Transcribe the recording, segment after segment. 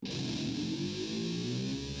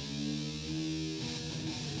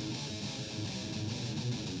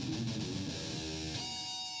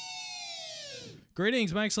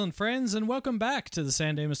Greetings, my excellent friends, and welcome back to the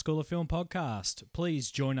San Dimas School of Film podcast.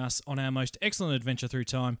 Please join us on our most excellent adventure through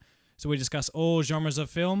time, so we discuss all genres of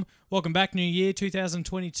film. Welcome back, New Year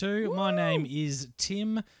 2022. Woo! My name is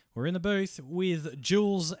Tim. We're in the booth with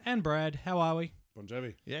Jules and Brad. How are we? Bon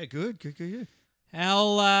Jovi. Yeah, good.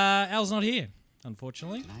 Al's not here,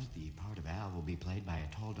 unfortunately. Tonight, the part of Al will be played by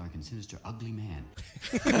a tall, dark, and sinister, ugly man.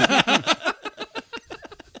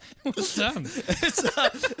 Well done.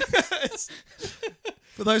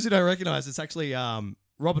 For those who don't recognise, it's actually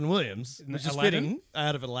Robin Williams, which is Aladdin? fitting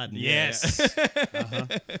out of Aladdin. Yes. Yeah.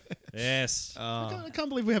 Yes. I can't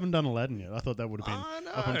believe we haven't done Aladdin yet. I thought that would have been I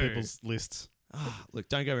know. up on people's lists. Look,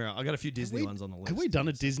 don't get me wrong. I got a few Disney ones on the list. Have we done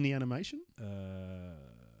a Disney animation?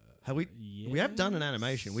 Have we? Yes. We have done an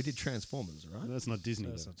animation. We did Transformers, right? That's not Disney.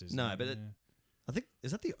 That's though. not Disney. No, but I think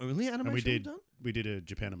is that the only animation And we we've done? did a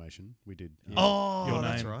Japanimation. We did. Oh, Your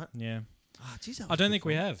that's Name. right. Yeah. Oh, geez, that I was don't good think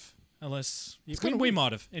we fun. have, unless kinda we weird.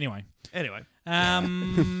 might have. Anyway. Anyway,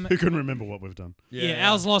 Who can remember what we've done? Yeah,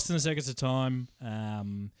 Al's lost in the seconds of time.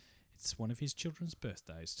 It's one of his children's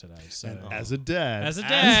birthdays today. So As a dad, as a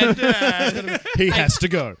dad, he has to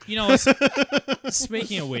go. you know,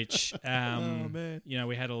 speaking of which, man. you know,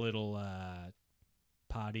 we had a little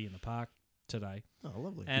party in the park today, Oh,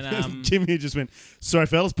 lovely. and Jimmy just went, sorry,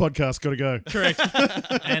 fellas, podcast, got to go. correct,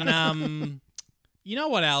 and you know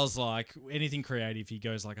what Al's like? Anything creative, he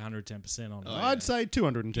goes like 110% on. Oh, I'd say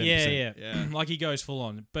 210%. Yeah. Like he goes full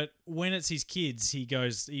on. But when it's his kids, he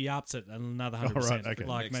ups it another 100%, right, okay.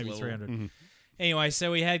 like Next maybe level. 300. Mhm. Anyway,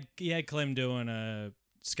 so he had Clem doing a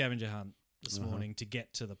scavenger hunt this morning to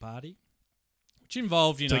get to the party, which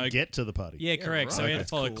involved, you know, To get to the party. yeah, correct. right. So he had to That's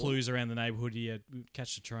follow cool. clues around the neighborhood. He had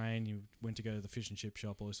catch the train. He went to go to the fish and chip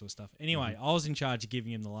shop, all this sort of stuff. Anyway, I was in charge of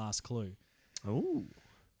giving him the last clue. Oh,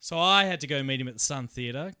 So I had to go meet him at the Sun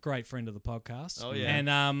Theatre, great friend of the podcast. Oh, yeah.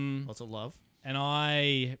 And lots of love. And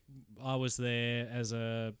I was there as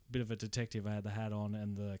a bit of a detective. I had the hat on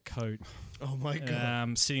and the coat, Oh my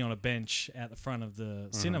god. sitting on a bench at the front of the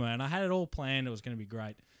cinema, and I had it all planned. It was going to be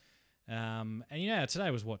great. And today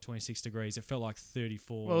was 26 degrees. It felt like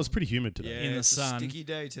 34. Well, it was pretty humid today. Yeah, in the it's sun. a sticky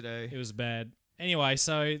day today. It was bad. Anyway,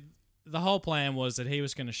 so the whole plan was that he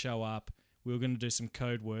was going to show up. We were going to do some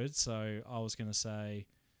code words. So I was going to say,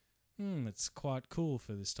 it's quite cool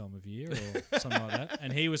for this time of year or something like that.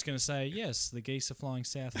 And he was going to say, yes, the geese are flying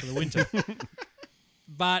south for the winter.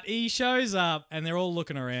 But he shows up and they're all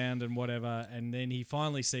looking around and whatever. And then he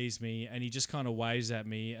finally sees me and he just kind of waves at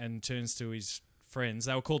me and turns to his friends.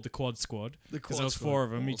 They were called the Quad Squad because there was Quad 4 of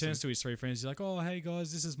them. Squad. He turns to his 3 friends. He's like, oh, hey,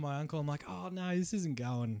 guys, this is my uncle. I'm like, oh, no, this isn't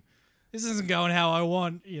going how I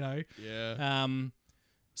want, you know. Yeah.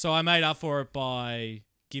 So I made up for it by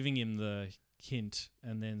giving him the hint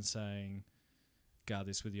and then saying, guard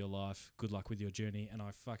this with your life, good luck with your journey, and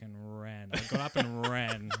I fucking ran. I got up and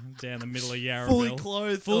ran down the middle of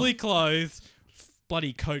Yarraville. Fully clothed,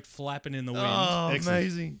 bloody coat flapping in the wind. Oh, Excellent.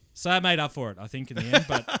 amazing. So I made up for it, I think, in the end.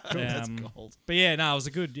 But That's gold. but yeah, no, it was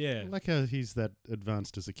a good, I like how he's that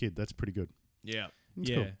advanced as a kid. That's pretty good. Yeah. It's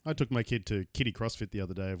Yeah. cool. I took my kid to Kitty CrossFit the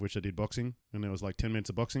other day, of which I did boxing, and there was like 10 minutes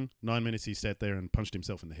of boxing. 9 minutes he sat there and punched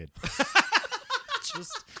himself in the head.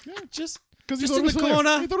 just Because he Just thought in it was the funny.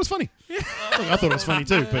 corner. He thought it was funny. Look, I thought it was funny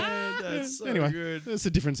too, but That's so anyway, good. there's a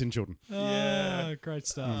difference in children. Yeah. great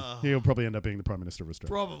stuff. He'll probably end up being the Prime Minister of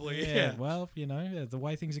Australia. Probably, Yeah, yeah. well, you know, the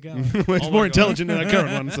way things are going. Well, he's Oh more my God. intelligent than our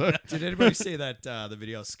current one, so. Did anybody see that the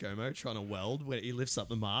video of ScoMo trying to weld where he lifts up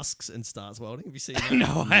the masks and starts welding? Have you seen that? No,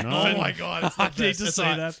 I No. haven't. Oh my god! It's the I best. need to It's see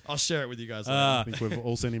like- that. I'll share it with you guys. I think we've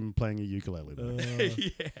all seen him playing a ukulele. Though.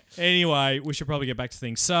 yeah. Anyway, we should probably get back to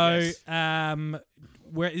things. So,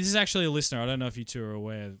 Yes. this is actually a listener. I don't know if you two are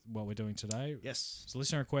aware what we're doing today. Yes. It's a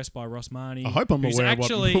listener request by Ross Marnie. I hope I'm who's aware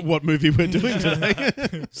actually, of what movie we're doing today.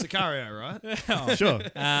 Sicario, right? Oh. Sure.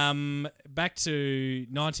 Back to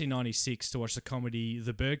 1996 to watch the comedy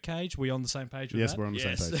The Birdcage. We on the same page with Yes, that? we're on the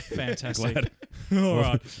Yes. same page. Fantastic. Glad. All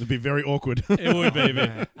right. It'd be very awkward. It would be.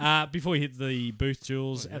 Before we hit the booth,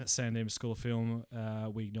 Jules, at the San Dimas School of Film,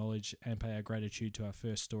 we acknowledge and pay our gratitude to our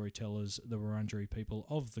first storytellers, the Wurundjeri people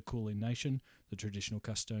of the Kulin Nation, the traditional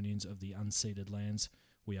custodians of the unceded lands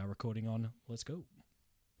we are recording on. Let's go.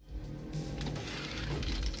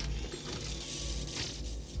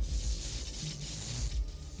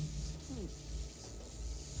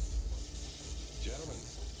 Gentlemen,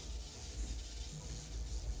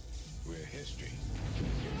 we're history.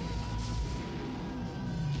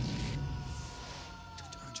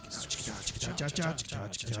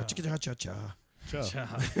 Sure.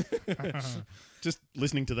 Just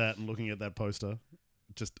listening to that and looking at that poster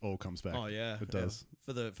just all comes back. Oh yeah, It does.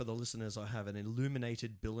 For the listeners, I have an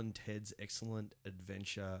illuminated Bill and Ted's Excellent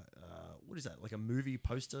Adventure. What is that? Like a movie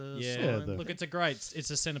poster? Yeah, sign? look, it's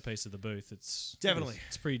a centerpiece of the booth. It's Definitely.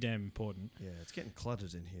 it's pretty damn important. Yeah, it's getting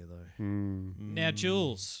cluttered in here though. Now,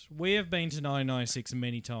 Jules, we have been to 1996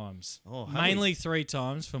 many times. Oh, have mainly 3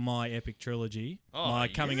 times for my epic trilogy, Oh, my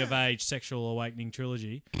coming of yeah. age sexual awakening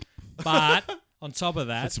trilogy. But on top of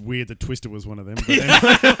that, It's weird that Twister was one of them. But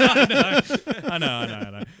I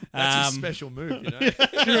know. That's a special move, you know.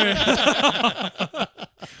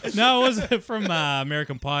 No, was it from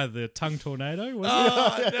American Pie, the tongue tornado? Was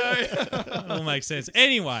it? That all makes sense.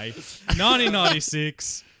 Anyway,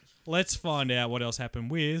 1996. Let's find out what else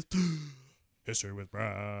happened with History with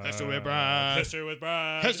Brad. History with Brad. History with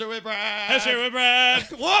Brad. History with Brad. History with Brad.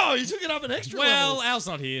 Whoa, you took it up an extra Well, level. Al's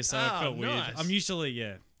not here, so it Ah, felt weird. nice. I'm usually,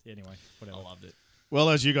 Anyway, whatever. I loved it. well,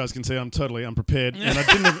 as you guys can see, I'm totally unprepared, and I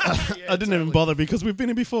didn't. I didn't even bother because we've been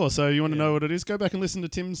here before. So you want to know what it is? Go back and listen to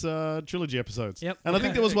Tim's trilogy episodes. Yep. And I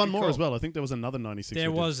think there was one Good more call. as well. I think there was another 96. There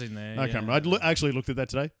we did. was in there. I can't remember. I actually looked at that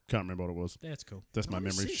today. Can't remember what it was. That's cool. That's my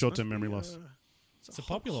memory. 96 Short-term must memory be, loss. It's a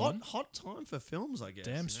popular hot, one. hot time for films, I guess.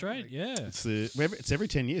 Damn you know, straight, like- yeah. It's every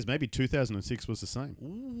 10 years. Maybe 2006 was the same.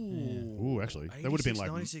 Ooh. Actually, that would have been 86,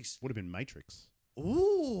 like 96. would have been Matrix.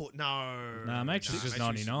 Ooh, no. Nah, Matrix was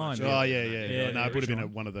 99. much Yeah. Oh older yeah, than yeah, that. yeah. No, it would have been original.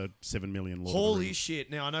 one of the 7 million. Lord of the Holy Rings.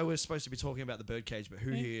 shit. Now, I know we're supposed to be talking about the Birdcage, but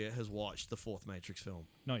who here has watched the 4th Matrix film?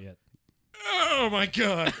 Not yet. Oh my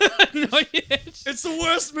god. Not yet. It's the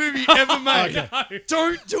worst movie ever made. No.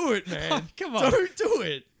 Don't do it, man. Come on. Don't do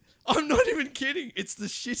it. I'm not even kidding. It's the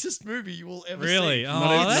shittest movie you will ever Really? see. Oh,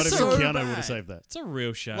 Not even, that's not so even Keanu bad. would have saved that. It's a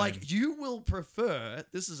real shame. Like, you will prefer,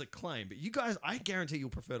 this is a claim, but you guys, I guarantee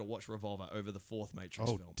you'll prefer to watch Revolver over the 4th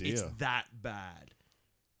Matrix Oh, film. It's dear. that bad.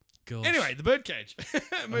 Gosh. Anyway, the Birdcage.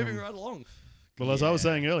 Moving right along. Well, as I was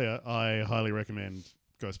saying earlier, I highly recommend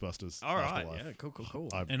Ghostbusters. All right. Afterlife. Yeah, cool.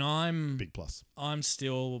 And I'm Big plus.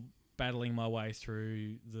 still battling my way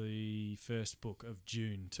through the first book of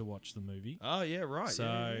June to watch the movie, Oh, yeah, right. So-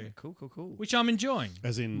 yeah. Cool. which I'm enjoying.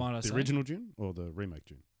 As in Might I the say? original June or the remake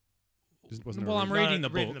June? Wasn't there Well, a I'm remake? reading the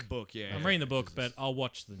Reading book. the book, yeah. I'm reading the book, but I'll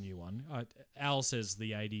watch the new one. Al says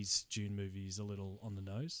the 80s June movie is a little on the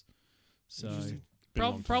nose. So Interesting. Been a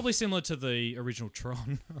long time. probably similar to the original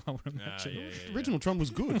Tron, I would imagine. The original Tron was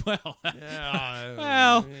good. Well, Yeah,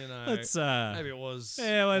 well, you know, let's maybe it was.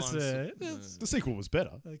 yeah, let's once. The sequel was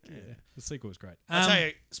better. the sequel was great. I tell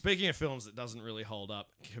you, speaking of films that doesn't really hold up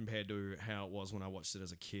compared to how it was when I watched it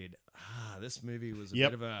as a kid, this movie was a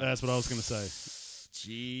Yep, bit of a. that's what I was going to say.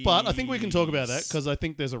 Jeez. But I think we can talk about that because I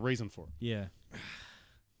think there's a reason for it. Yeah.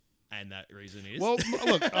 And that reason is. Well,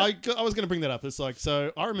 look, I was going to bring that up. It's like,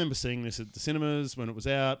 so I remember seeing this at the cinemas when it was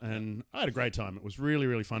out, and I had a great time. It was really,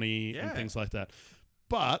 really funny and Yeah. things like that.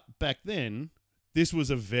 But back then, this was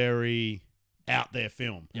a very out there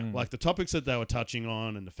film. Like the topics that they were touching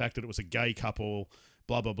on and the fact that it was a gay couple,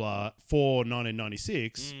 blah, blah, blah, for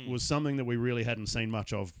 1996 was something that we really hadn't seen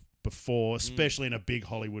much of before, especially in a big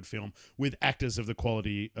Hollywood film with actors of the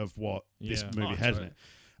quality of what this Yeah. movie Oh, has totally. in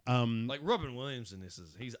it. like Robin Williams in this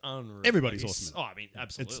he's unreal. Everybody's He's- awesome in Oh, it. I mean,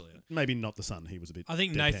 It's absolutely. maybe not the son. He was a bit. I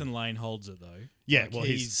think deadpan. Nathan Lane holds it though. Yeah, Like, well,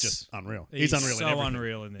 he's just unreal. He's he's unreal. so in everything.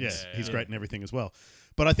 unreal in this. Yeah, he's great in everything as well.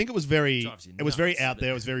 But I think it was very, Drives you it was very nuts, out but-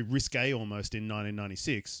 there. It was very risque almost in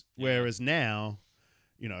 1996. Whereas now,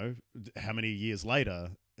 you know, how many years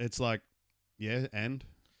later, it's like, yeah, and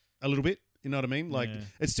a little bit. You know what I mean? Like Yeah.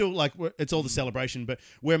 it's still like it's all the celebration, but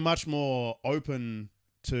we're much more open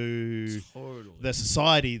to Totally. the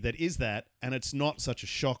society that is that, and it's not such a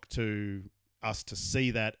shock to us to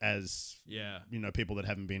see that as Yeah. you know people that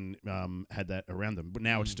haven't been had that around them, but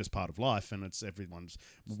now it's just part of life, and it's everyone's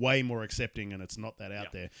way more accepting, and it's not that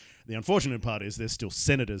out there. The unfortunate part is there's still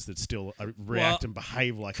senators that still react Well, and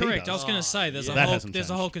behave like he Correct. I does. was going to say there's yeah. a That whole hasn't there's a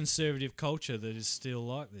changed. whole conservative culture that is still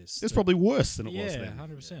like this. It's probably worse than it was yeah, then.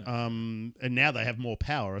 100%. And now they have more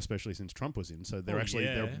power, especially since Trump was in. So they're Oh, actually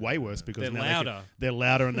yeah. they're way worse because They're now louder. they're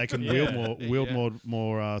louder and they can wield Yeah.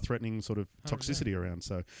 more threatening sort of toxicity around.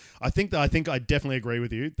 So I think I definitely agree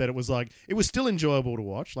with you that it was like it was still enjoyable to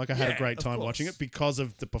watch. Like I had a Yeah, great of time watching course. it because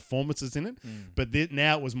of the performances in it. But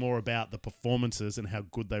now it was more about the performances and how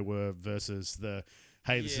good they were versus the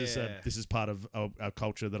hey, Yeah. this is part of a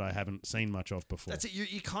culture that I haven't seen much of before. That's it.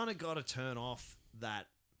 You kind of got to turn off that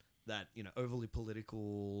overly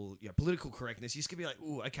political political correctness. You just gonna be like,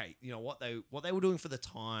 ooh, okay, you know what they were doing for the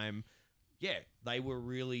time. Yeah, they were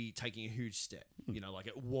really taking a huge step. Like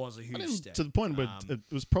it was a I huge didn't- step to the point where it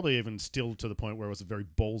was probably even still to the point where it was a very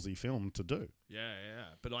ballsy film to do. Yeah.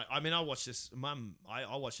 But I watched this.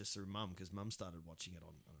 I watched this through Mum because Mum started watching it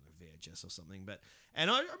on VHS or something.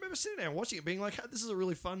 And I remember sitting there and watching it, being like, hey, "This is a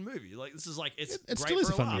really fun movie. Like, this is like it's It great still is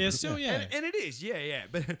for a fun laugh." movie. Yeah, still, yeah. And it is, yeah.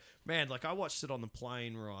 But man, like I watched it on the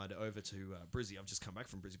plane ride over to Brizzy. I've just come back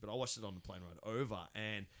from Brizzy, but I watched it on the plane ride over,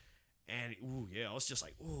 and ooh, yeah, I was just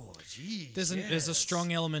like, oh, geez. There's a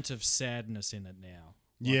strong element of sadness in it now.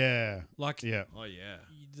 Yeah. Like Yeah. Oh yeah.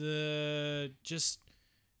 The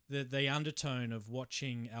undertone of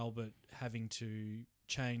watching Albert having to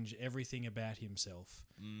change everything about himself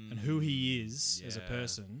and who he is as a yeah.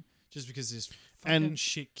 person just because this And- fucking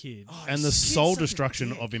shit kid. Oh, And the his kid's soul such a destruction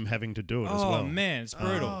dick. of him having to do it as Oh, well. man, it's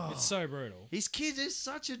brutal. Oh. It's so brutal. His kid is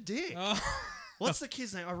such a dick. Oh. What's the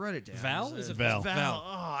kid's name? I wrote it down. Val? Is it Val? Val.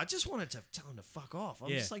 Oh, I just wanted to tell him to fuck off. I'm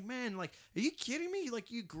Yeah. just like, man, like, are you kidding me?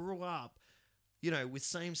 Like, you grew up, with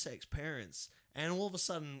same-sex parents, and all of a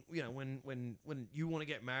sudden, when you want to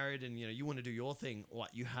get married and you want to do your thing, like,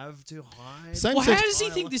 you have to hide. Same Well, sex- how does he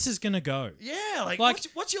think this is going to go? Yeah, like, Like,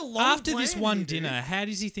 what's your long After this plan one here, dude? dinner, how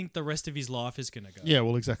does he think the rest of his life is going to go? Yeah,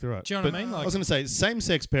 well, exactly right. Do you know what I But mean? Like- I was going to say,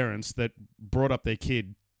 same-sex parents that brought up their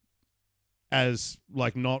kid as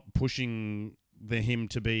like not pushing him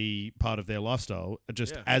to be part of their lifestyle,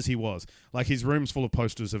 just Yeah. as he was. Like his room's full of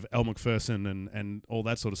posters of Elle Macpherson and all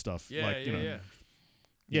that sort of stuff. Yeah, like, yeah.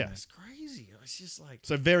 Yeah. It's crazy. It's just like,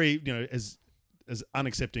 So very, as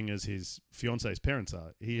unaccepting as his fiance's parents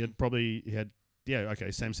are, he had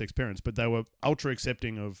same-sex parents, but they were ultra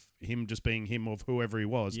accepting of him just being him, of whoever he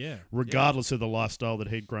was, Yeah. regardless of the lifestyle that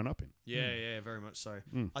he'd grown up in. yeah, very much so.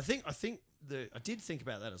 I think I did think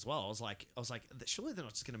about that as well. I was like, surely they're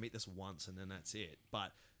not just going to meet this once and then that's it.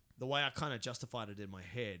 But the way I kind of justified it in my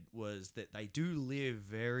head was that they do live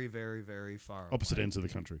very, very, very far Opposite away. ends of the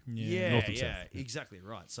country. Yeah, North and yeah, south. exactly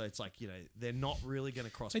right. So it's like they're not really going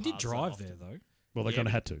to cross. They did paths that drive often. there, though. Well, they Yeah, kind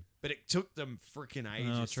of but- had to. but it took them freaking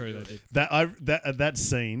ages. Oh, to true, do they it. did. That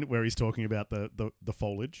scene where he's talking about the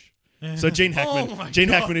foliage. So Gene Hackman, Oh my Gene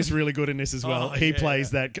God. Hackman is really good in this as well. Oh, He yeah, plays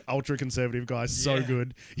that ultra conservative guy so Yeah.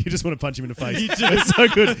 good. You just want to punch him in the face. It's so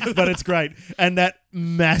good, but it's great. And that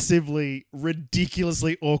massively,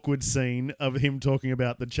 ridiculously awkward scene of him talking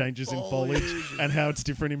about the changes in foliage and how it's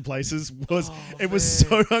different in places was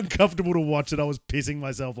so uncomfortable to watch that I was pissing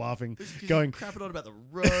myself laughing, going, crapping on about the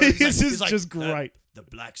road. This is just great. The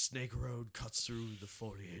Black Snake Road cuts through the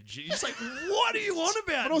foliage. He's like, what are you on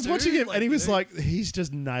about? And I was dude? watching him, and he was you know, like, he's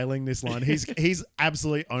just nailing this line. He's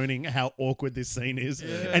absolutely owning how awkward this scene is,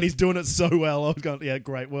 and he's doing it so well. I was going, yeah,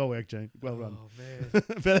 great, well worked, Gene, well done. oh man,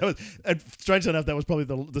 But that was, and strangely enough, that was probably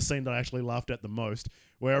the scene that I actually laughed at the most.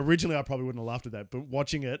 Where originally I probably wouldn't have laughed at that, but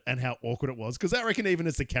watching it and how awkward it was, because I reckon even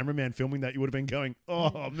as the cameraman filming that, you would have been going,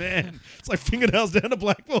 "Oh man, it's like fingernails down a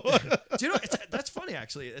blackboard." do you know that's funny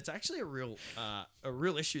actually? It's actually a real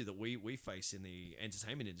issue that we face in the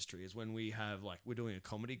entertainment industry is when we're doing a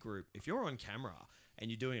comedy group. If you're on camera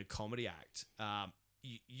and you're doing a comedy act,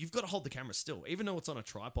 you've got to hold the camera still, even though it's on a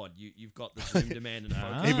tripod. You've got the zoom demand and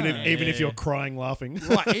focus. even if you're crying laughing,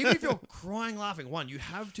 Right, even if you're crying laughing, you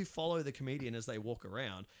have to follow the comedian as they walk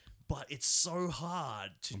around, but it's so hard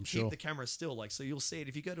to keep sure. the camera still. Like, so you'll see it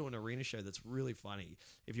if you go to an arena show that's really funny.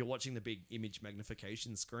 If you're watching the big image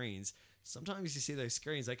magnification screens, sometimes you see those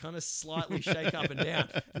screens, they kind of slightly shake up and down.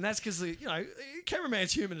 And that's because,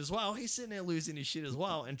 cameraman's human as well. He's sitting there losing his shit as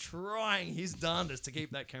well and trying his darndest to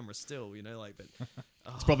keep that camera still, but...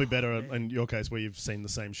 it's probably better in your case where you've seen the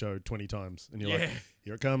same show 20 times, and you're like, Yeah.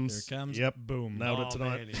 "Here it comes, Here it comes. Yep, Boom. nailed it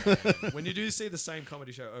tonight." Man, yeah. When you do see the same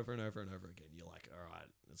comedy show over and over and over again, you're like, all right,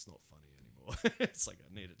 it's not funny anymore. It's like,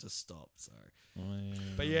 I need it to stop. So,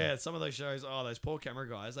 but yeah, some of those shows, those poor camera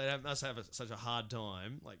guys, must have such a hard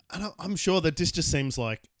time. Like, And I'm sure that this just seems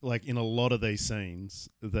like in a lot of these scenes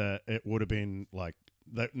that it would have been like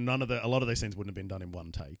that. A lot of these scenes wouldn't have been done in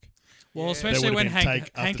one take. Well, Yeah. especially There when would've been Hank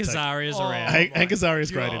take after take. Azaria's Oh, around. Hank my Azaria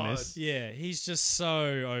is great in God. this. Yeah, he's just so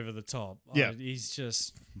over the top. Yeah. He's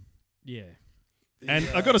just, yeah. And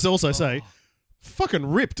I got to also say, fucking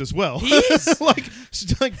ripped as well. He is. like,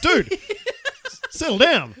 dude, settle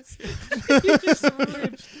down. it's so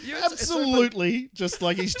funny. Absolutely, just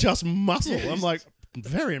like he's just muscle. I'm like,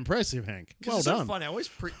 very impressive, Hank. 'Cause Well it's done. so funny. I always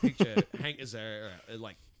picture Hank Azaria,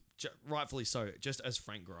 rightfully so, just as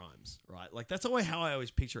Frank Grimes, right? Like, that's always how I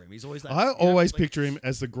always picture him. He's always that. I always picture him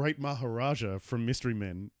as the great Maharaja from Mystery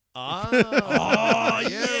Men. Oh,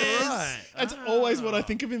 yes. right. That's always what I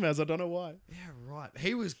think of him as. I don't know why. Yeah, right.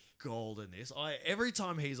 He was gold in this. Every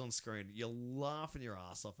time he's on screen, you're laughing your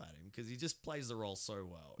ass off at him because he just plays the role so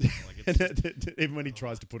well. Like, it's just, Even when he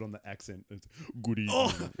tries to put on the accent, it's good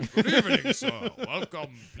evening. good evening, sir.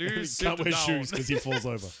 Welcome. he Please can't sit wear down. shoes because he falls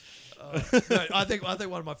over. No, I think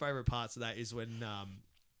one of my favorite parts of that is when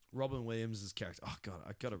Robin Williams' character. Oh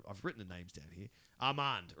god, I've written the names down here.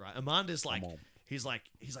 Armand, right? Armand is like Armand. he's like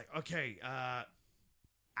okay,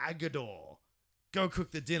 Agador, go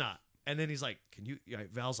cook the dinner. And then he's like,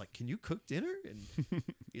 Val's like, can you cook dinner? And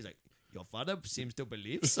he's like, your father seems to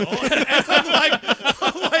believe so. And I'm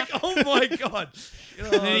like, oh my god.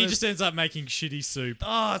 And then he just ends up making shitty soup.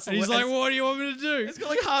 Oh, it's And he's like, what do you want me to do? it's got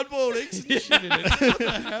like hard-boiled eggs and shit in it. What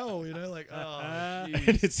the hell, like, oh, And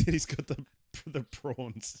jeez. he's got the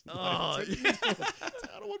prawns. Oh, I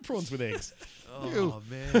don't want prawns with eggs. Oh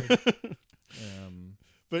man.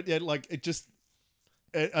 But yeah, like it just,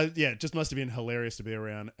 it just must have been hilarious to be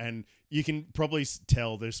around, and you can probably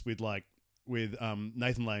tell this with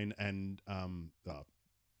Nathan Lane and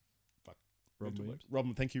Robin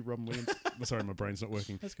Williams. Thank you, Robin Williams. Sorry, my brain's not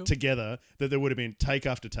working. That's cool. Together, that there would have been take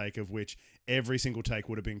after take of which every single take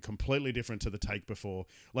would have been completely different to the take before.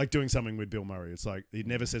 Like doing something with Bill Murray. It's like he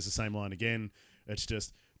never says the same line again. It's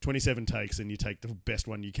just 27 takes and you take the best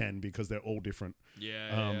one you can because they're all different.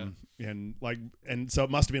 Yeah. And so it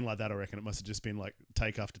must have been like that, I reckon. It must have just been like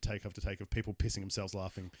take after take after take of people pissing themselves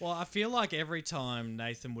laughing. Well, I feel like every time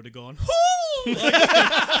Nathan would have gone,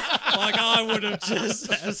 like I would have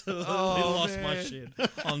just absolutely lost my shit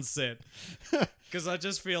on set. Because I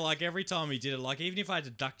just feel like every time he did it, like even if I had to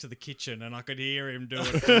duck to the kitchen and I could hear him do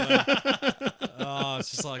it,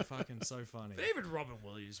 it's just like fucking so funny. But even Robin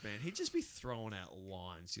Williams, man, he'd just be throwing out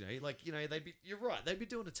lines, they'd be, you're right, they'd be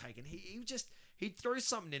doing a take and he'd throw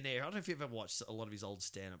something in there. I don't know if you've ever watched a lot of his old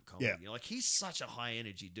stand-up comedy. Yeah. Like he's such a high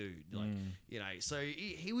energy dude. So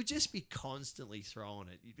he would just be constantly throwing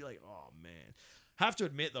it. You'd be like, oh man. Have to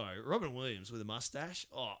admit though, Robin Williams with a mustache,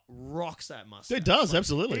 rocks that mustache. It does,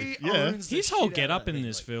 absolutely. He Yeah. owns the His whole shit out get of up that in thing,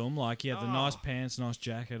 this like- film, like he had the nice pants, nice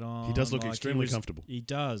jacket on. He does look like, extremely comfortable. He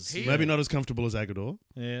does. Maybe not as comfortable as Agador,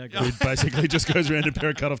 Yeah. who basically just goes around in a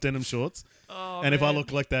pair of cut-off denim shorts. Oh, And if I man.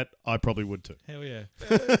 look like that, I probably would too. Hell yeah.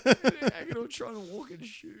 Agador trying to walk in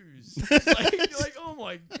shoes. You're like, oh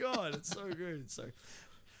my god, it's so good.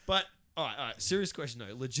 But all right. Serious question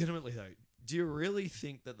though. Legitimately though, do you really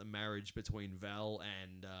think that the marriage between Val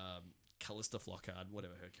and Callista Flockhart,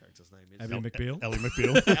 whatever her character's name is, Abby McBeal. Ellie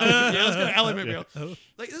McBeal. Ally McBeal,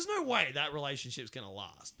 like, there's no way that relationship's gonna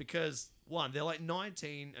last because one, they're like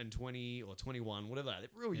 19 and 20 or 21, whatever they are. They're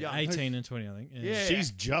real young. 18 and 20, I think. Yeah.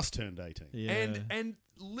 She's just turned 18. Yeah. And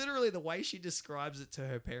literally the way she describes it to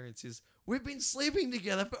her parents is, we've been sleeping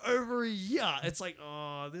together for over a year. It's like,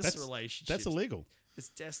 oh, this relationship. That's illegal. It's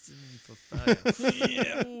destined for failure.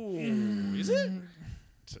 Yeah. Ooh, is it?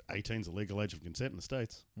 18's the legal age of consent in the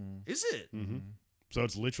States. Is it? Mm-hmm. So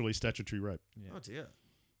it's literally statutory rape. Yeah. Oh dear.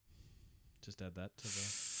 Just add that to the.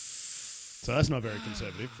 So that's not very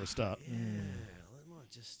conservative for a start. Yeah. Let might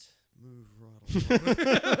just move right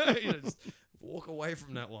along. Just walk away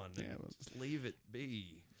from that one. Yeah, And just leave it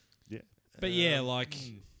be. Yeah. But yeah, like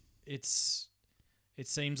it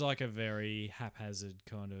seems like a very haphazard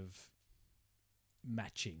kind of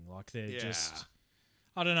matching. Like they're just,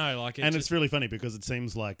 I don't know. Like And it's really funny because it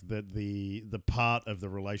seems like that the part of the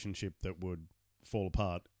relationship that would fall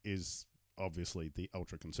apart is obviously the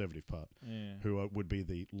ultra conservative part, who would be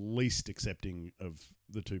the least accepting of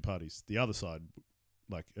the two parties. The other side,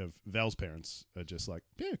 like of Val's parents, are just like,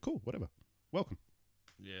 yeah, cool, whatever, welcome.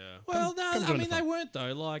 Yeah. Well, come no, I join mean the they fun. weren't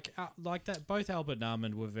though. Like that, both Albert and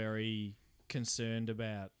Armand were very concerned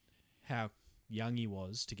about how young he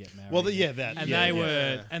was to get married. Well, that and yeah, they yeah.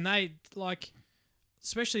 were, and they like,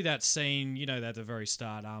 especially that scene, at the very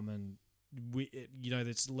start, Armand,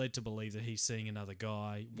 that's led to believe that he's seeing another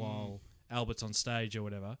guy while Albert's on stage or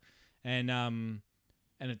whatever, and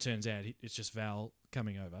it turns out it's just Val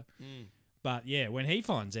coming over. But yeah, when he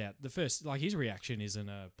finds out, his reaction isn't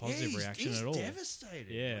a positive reaction at all. He's devastated.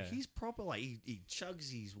 Yeah. Like, he's proper, like, he chugs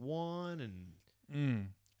his wine and...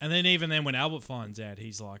 And then even then when Albert finds out,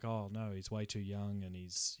 he's like, oh no, he's way too young and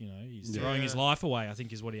he's throwing his life away, I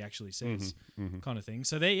think is what he actually says, kind of thing.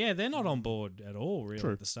 So they're not on board at all really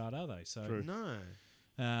True. at the start, are they? So True.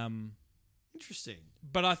 No. Interesting.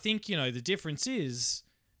 But I think, the difference is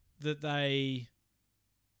that they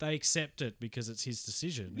accept it because it's his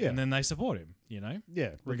decision, Yeah. and then they support him,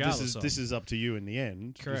 Yeah, regardless this is up to you in the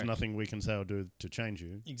end. Correct. There's nothing we can say or do to change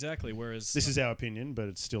you. Exactly. Whereas This is our opinion, but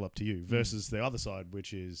it's still up to you. Versus the other side,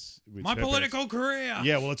 which my her political career. parents.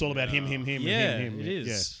 Yeah, well, it's all about him, Yeah, him. it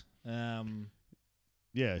is.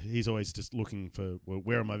 Yeah, he's always just looking for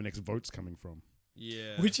where are my next votes coming from.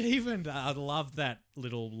 Yeah. Which even I love that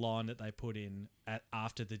little line that they put in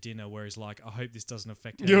after the dinner, where he's like, "I hope this doesn't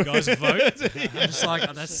affect how you guys vote." I'm just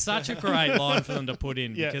like, that's such a great line for them to put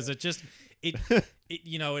in because it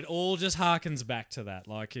it all just harkens back to that.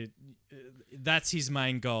 Like that's his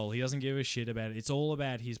main goal. He doesn't give a shit about it. It's all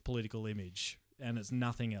about his political image, and it's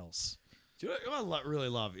nothing else. Do you know what I really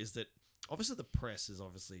love is that obviously the press is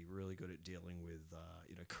obviously really good at dealing with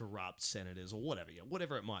corrupt senators or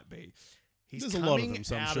whatever it might be. There's a lot of them,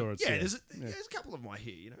 so I'm sure it's there's a couple of them I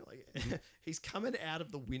hear. He's coming out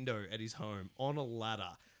of the window at his home on a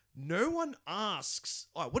ladder. No one asks,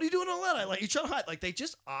 "Oh, what are you doing on a ladder?" Like, you trying to hide. Like, they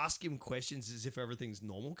just ask him questions as if everything's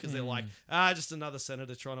normal because they're like, just another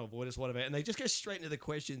senator trying to avoid us, whatever. And they just go straight into the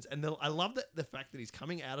questions. And I love the fact that he's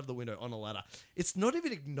coming out of the window on a ladder. It's not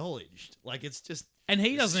even acknowledged. Like, it's just. And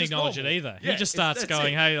he doesn't acknowledge it either. Yeah, he just starts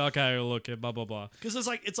going, "Hey, okay, look, blah blah blah." Because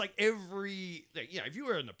it's like every, if you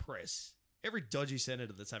were in the press, every dodgy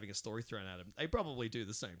senator that's having a story thrown at him, they probably do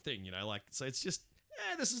the same thing, so it's just,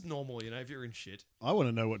 this is normal, if you're in shit. I want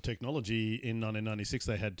to know what technology in 1996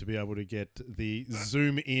 they had to be able to get the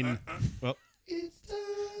zoom in. Well,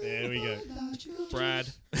 there we go. Brad.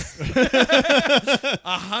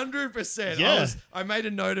 100%. Yeah. I made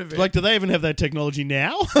a note of it. Like, do they even have that technology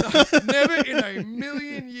now? Never in a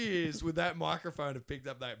million years would that microphone have picked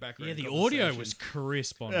up that background. Yeah, the audio was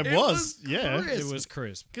crisp on it. It was, yeah. crisp. It was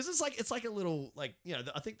crisp. Because it's like a little, I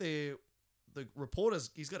think the reporter's,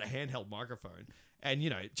 he's got a handheld microphone. And,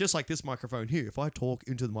 just like this microphone here, if I talk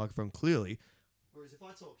into the microphone clearly, whereas if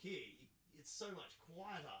I talk here, it's so much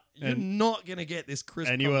quieter. You're not going to get this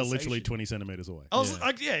crisp And you are conversation. literally 20 centimeters away. I was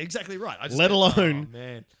exactly right. I just Let went,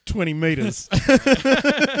 alone 20 meters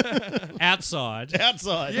Outside.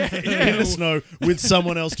 outside Yeah. in the snow with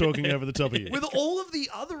someone else talking over the top of you. with all of the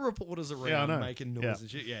other reporters around Yeah, I know. making noise Yeah. and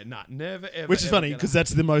shit. Yeah, never, ever. Which is ever funny gonna because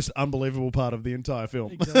that's the most unbelievable part of the entire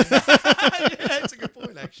film. yeah, that's a good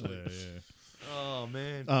point, actually. Oh,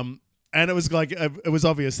 man. And it was like it was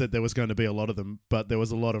obvious that there was going to be a lot of them, but there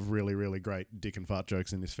was a lot of really, really great dick and fart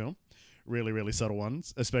jokes in this film. Really, really subtle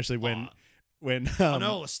ones, especially when I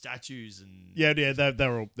know all the statues and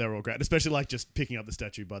they're all great, especially like just picking up the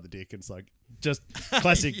statue by the dick. It's like just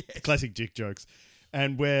classic Yes. classic dick jokes,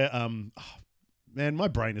 and where man, my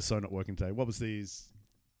brain is so not working today. What was the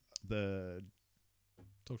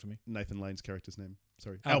Talk to me. Nathan Lane's character's name?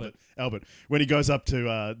 Sorry, Albert. Albert. When he goes up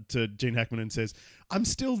to Gene Hackman and says, "I'm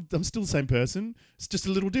still the same person. It's just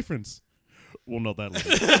a little difference." Well, not that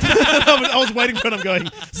little. I was waiting for it. I'm going,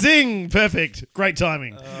 zing, perfect, great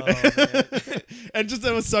timing. And just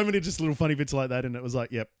there was so many just little funny bits like that, and it was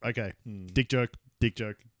like, yep, okay, dick joke, dick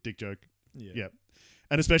joke, dick joke, yep.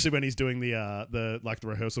 And especially when he's doing the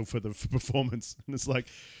rehearsal for the performance, and it's like,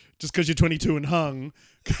 just because you're 22 and hung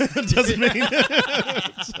doesn't mean.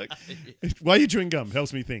 It's like, why are you chewing gum?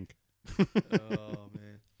 Helps me think. Oh,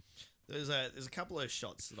 man. There's a couple of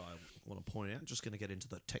shots that I want to point out. I'm just going to get into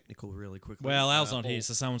the technical really quickly. Well, Al's not here,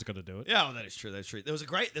 so someone's got to do it. Yeah, well, that is true. That's true. There's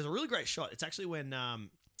a really great shot. It's actually when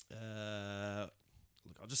look,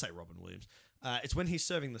 I'll just say Robin Williams. It's when he's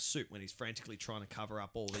serving the soup, when he's frantically trying to cover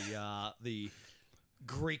up all the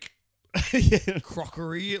Greek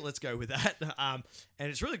crockery. Let's go with that. And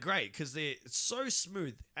it's really great because it's so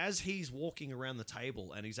smooth as he's walking around the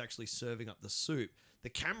table and he's actually serving up the soup. The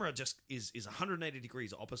camera just is 180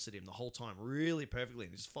 degrees opposite him the whole time, really perfectly,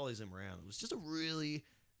 and just follows him around. It was just a really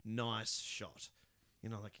nice shot.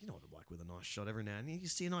 What I like with a nice shot every now and then. You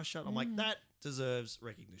see a nice shot, I'm like, that deserves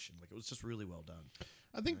recognition. Like, it was just really well done.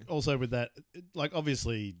 I think also with that, like,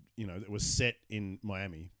 obviously, it was set in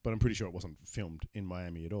Miami, but I'm pretty sure it wasn't filmed in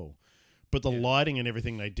Miami at all. But the lighting and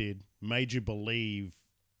everything they did made you believe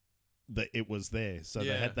that it was there. So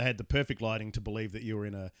they had the perfect lighting to believe that you were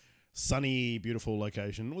in a sunny, beautiful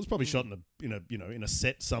location. It was probably shot in a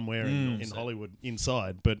set somewhere in Hollywood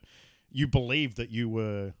inside, but you believed that you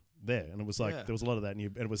were there, and it was like there was a lot of that,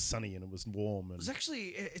 and it was sunny and it was warm. And it was actually,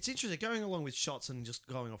 it's interesting going along with shots and just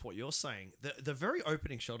going off what you're saying. The very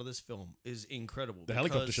opening shot of this film is incredible. The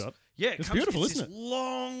helicopter shot, it's beautiful, isn't it? This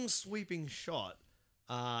long sweeping shot.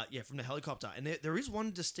 From the helicopter, and there is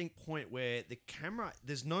one distinct point where the camera,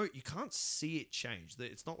 you can't see it change.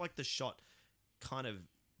 It's not like the shot kind of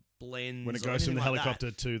blends when it or goes from anything the like helicopter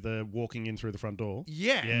that. to the walking in through the front door.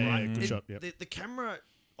 Right. Good shot. Yeah, the camera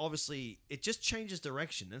obviously it just changes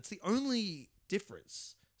direction. And it's the only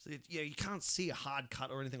difference. So you can't see a hard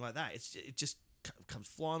cut or anything like that. It just comes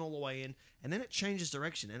flying all the way in, and then it changes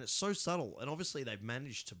direction, and it's so subtle. And obviously they've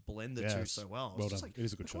managed to blend the two so well. Well just done. It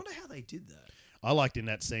is a good shot. I wonder how they did that. I liked in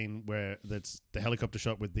that scene where that's the helicopter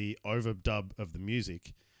shot with the overdub of the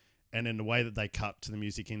music, and then the way that they cut to the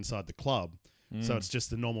music inside the club, So it's just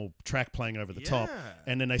the normal track playing over the top. Yeah.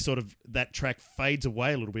 And then they sort of, that track fades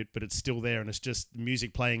away a little bit, but it's still there and it's just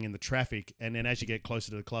music playing in the traffic. And then as you get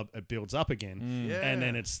closer to the club, it builds up again. Yeah. And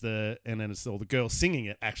then it's all the girls singing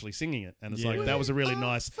it, actually singing it. And it's Yeah. like, that was a really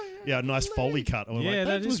nice Foley cut. I was Yeah, like, that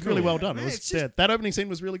that is was really cool. well done. Man, It was, it's just- that opening scene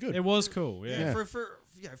was really good. It was cool. Yeah.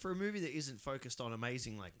 For a movie that isn't focused on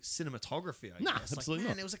amazing like cinematography, I Nah, guess. absolutely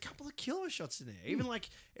man, not. there was a couple of killer shots in there. Even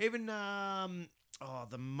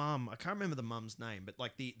the mum, I can't remember the mum's name, but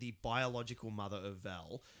like the biological mother of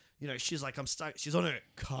Val. You know, she's like, I'm stuck. She's on her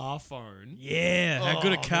car phone. Yeah. How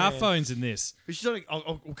good are Oh, car man. phones in this? But she's on.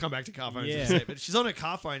 We'll come back to car phones in Yeah. a sec. But she's on her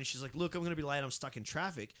car phone and she's like, "Look, I'm going to be late. I'm stuck in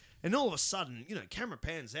traffic." And all of a sudden, camera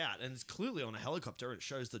pans out and it's clearly on a helicopter. And it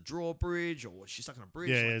shows the drawbridge, or she's stuck on a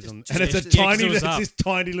bridge. Yeah, like, yeah, it's just- on- just- and it's a just- Yeah, 'cause tiny, it was it's up. this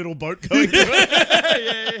tiny little boat going through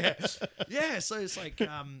it. yeah. So it's like,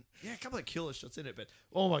 a couple of killer shots in it. But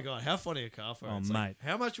oh my god, how funny a car phone! Oh, It's like, mate.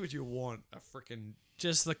 how much would you want a freaking?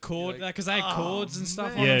 Just the cord, Like, because they had oh, cords and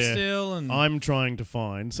stuff man. on Yeah, them yeah. still. And I'm trying to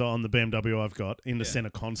find, so on the BMW I've got, in the Yeah. center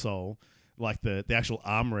console, like the actual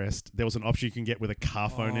armrest, there was an option you can get with a car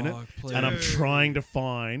phone in it. Oh, please. And I'm Dude. trying to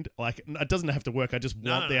find, like, it doesn't have to work. I just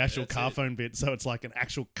want the no, actual that's car it. phone bit. So it's like an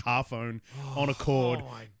actual car phone on a cord Oh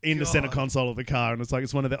my in the center God. console of the car. And it's like,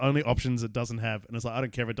 it's one of the only options it doesn't have. And it's like, I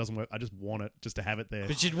don't care if it doesn't work. I just want it just to have it there.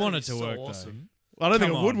 But you'd That'd want be it to so work awesome. I don't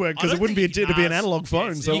think come it would on. work I because it don't wouldn't be think you it'd be an can analog ask-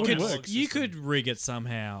 phone. yes, so though. it you wouldn't could- work. You could rig it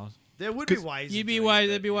somehow. There would be ways. You'd of be doing way- it,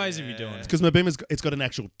 there'd be but ways of you doing it. Because my Beamer's it's got an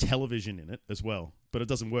actual television in it as well, but it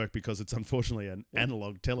doesn't work because it's unfortunately an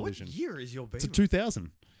analog What television. year is your It's a Beamer?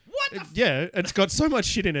 2000. What? Yeah, it's got so much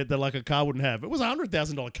shit in it that like a car wouldn't have. It was a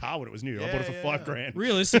 $100,000 car when it was new. I Yeah, bought it for yeah. $5,000.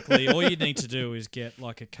 Realistically, all you need to do is get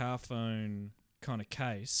like a car phone kind of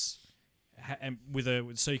case, and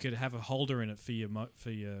so you could have a holder in it for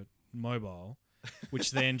your mobile, which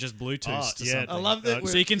then just Bluetooth to yeah. something. I love that.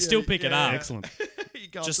 So you can still pick it up. Excellent. You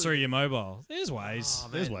go just up through to- your mobile. There's ways. Oh,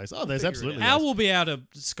 There's man. ways. Oh, We'll there's figure it absolutely out. Al ways. will be able to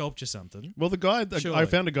sculpture something. Well, the guy, I Surely.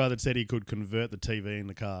 found a guy that said he could convert the TV in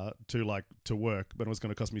the car to work, but it was going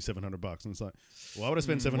to cost me $700. And it's like, why would I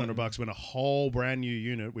spend $700 when a whole brand new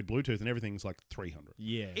unit with Bluetooth and everything's like $300?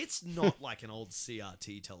 Yeah. It's not like an old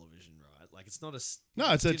CRT television, right? Like it's not a.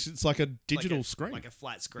 No, it's did- it's like a like digital a- screen. like a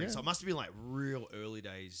flat screen. Yeah. So it must have been like real early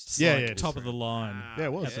days. It's Yeah, like yeah, top of the line Yeah,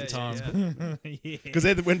 it was. at the Yeah, time. yeah, Yeah.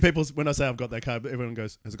 Because when I say I've got that car, everyone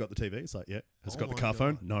goes, "Has it got the TV?" It's like, "Yeah." Has it Oh got the my car God.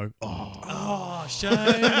 phone? No. Oh, Oh, shame.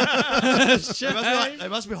 They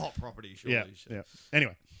must be hot property, surely. yeah, yeah.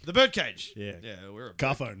 Anyway, The birdcage. Yeah. Yeah, we're a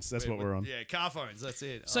car bird- phones. That's what we're on. Yeah, car phones. That's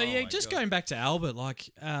it. So Oh yeah, my just God. going back to Albert, like,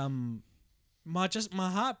 my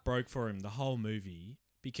heart broke for him the whole movie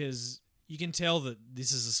because you can tell that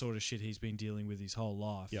this is the sort of shit he's been dealing with his whole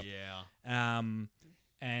life. Yep. Yeah.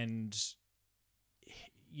 And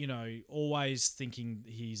always thinking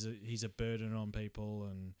he's a burden on people,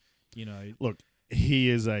 and Look, he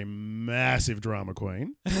is a massive drama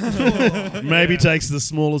queen. Maybe takes the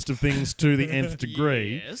smallest of things to the nth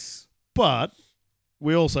degree. Yes. But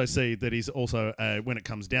we also see that he's also, when it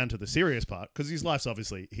comes down to the serious part, because his life's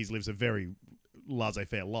obviously, he lives a very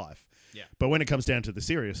laissez-faire life. Yeah. But when it comes down to the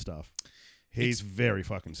serious stuff, he's very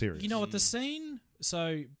fucking serious. you know what the scene.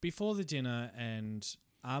 So before the dinner, and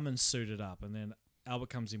Armin's suited up, and then Albert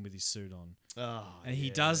comes in with his suit on. Oh, And he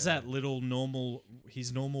does that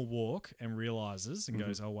his normal walk and realizes and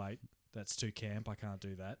goes, oh, wait, that's too camp. I can't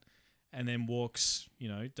do that. And then walks,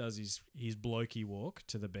 does his blokey walk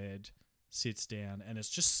to the bed, sits down, and it's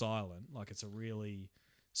just silent. Like it's a really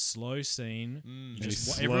slow scene. Mm. And he Just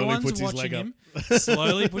slowly everyone's puts his watching leg him.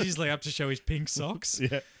 Slowly put his leg up to show his pink socks.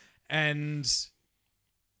 Yeah. And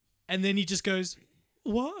then he just goes,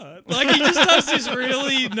 what? Like he just does this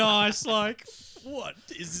really nice, like, what?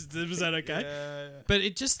 Was that okay? Yeah. But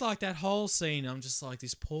it just like that whole scene, I'm just like,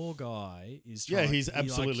 this poor guy is Yeah, trying, he's he, like-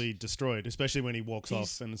 absolutely destroyed, especially when he walks He's-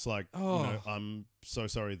 off and it's like, Oh. I'm so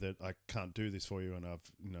sorry that I can't do this for you and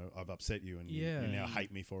I've upset you and Yeah. you now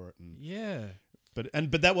hate me for it. And yeah. but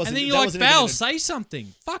that wasn't. And then you're that like, wasn't even Val, in a- say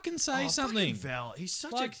something. Fucking say Oh, something. fucking Val. He's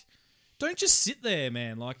such Like, a don't just sit there,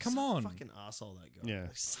 man. Like, come on. fucking asshole. That guy. Yeah.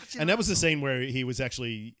 Like, such And that was the scene where he was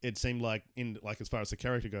actually. It seemed like as far as the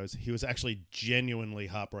character goes, he was actually genuinely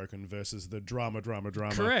heartbroken versus the drama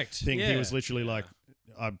Correct, thing. He yeah. was literally like,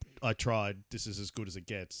 I tried. This is as good as it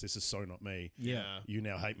gets. This is so not me. Yeah. You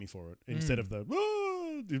now hate me for it. Instead of the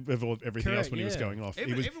of everything else Correct, when he was yeah. going off,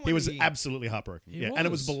 Even he when was he- absolutely heartbroken. He Yeah, and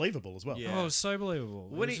it was was. believable as well. Yeah. Oh, it was so believable.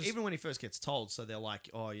 It when was he, just- even when he first gets told, so they're like,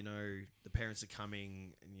 oh, the parents are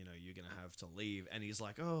coming, and you're gonna have to leave, and he's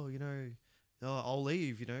like, oh, I'll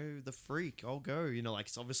leave, the freak, I'll go, like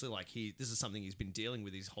it's obviously like this is something he's been dealing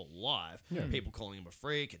with his whole life. People calling him a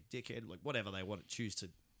freak, a dickhead, like whatever they want to choose to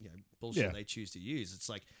bullshit Yeah. they choose to use. It's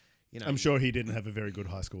like, I'm sure he didn't have a very good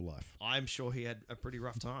high school life. I'm sure he had a pretty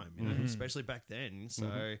rough time, Mm-hmm. especially back then.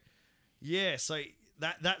 So, so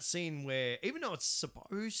that scene where, even though it's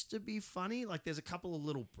supposed to be funny, like there's a couple of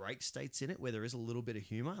little break states in it where there is a little bit of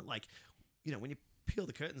humor. Like, when you peel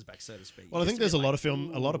the curtains back, so to speak. Well, I think there's a lot of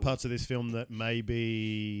film, a lot of ooh. parts of this film that may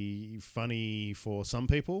be funny for some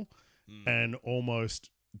people and almost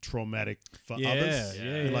traumatic for others.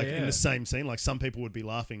 Like in the same scene, like some people would be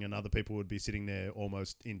laughing and other people would be sitting there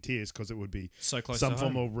almost in tears because it would be So close some to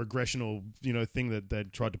form home. of regressional, thing that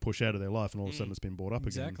they'd tried to push out of their life, and all of a sudden it's been brought up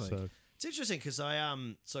Exactly. again. So It's interesting because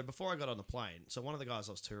so before I got on the plane, so one of the guys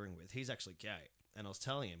I was touring with, he's actually gay. And I was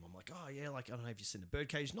telling him, I'm like, oh yeah, like I don't know if you've seen the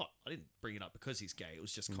Birdcage. I didn't bring it up because he's gay. It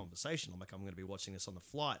was just conversation. I'm like, I'm going to be watching this on the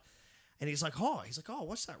flight. And he's like, oh, I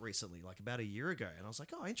watched that recently, like about a year ago. And I was like,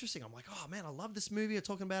 oh, interesting. I'm like, oh man, I love this movie. You're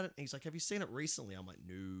talking about it. And he's like, have you seen it recently? I'm like,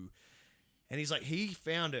 no. And he's like, he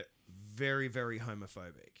found it very, very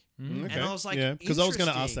homophobic. okay. And I was like, yeah, because I was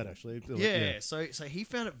going to ask interesting. that actually. Yeah, so he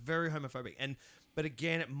found it very homophobic, but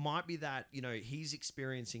again, it might be that he's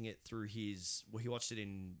experiencing it through he watched it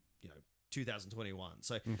in 2021,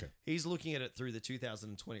 so he's looking at it through the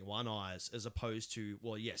 2021 eyes, as opposed to,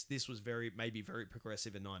 well, yes, this was maybe very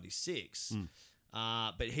progressive in '96,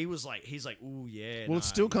 but he's like, ooh, yeah. Well, it's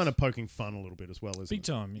still kind of poking fun a little bit as well, isn't Big it?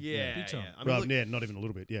 time. yeah, Big time. yeah. I mean, Well, look, yeah, not even a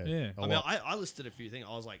little bit. Yeah, Yeah. A I mean, lot. I listed a few things.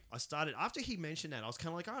 I was like, I started after he mentioned that. I was kind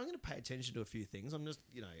of like, I'm going to pay attention to a few things. I'm just,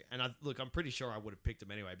 and I'm pretty sure I would have picked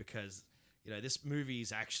him anyway because, this movie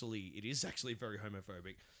is actually very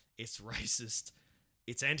homophobic. It's racist.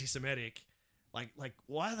 It's anti-Semitic. Like,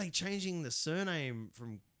 why are they changing the surname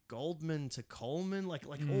from Goldman to Coleman? Like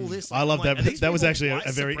all this. I love I'm like, that. are these That was people actually white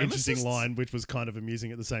a very interesting supremacists? line, which was kind of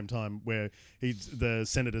amusing at the same time, where the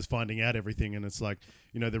senator's finding out everything, and it's like,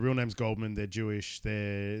 their real name's Goldman, they're Jewish,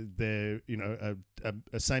 they're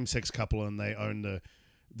a same-sex couple, and they own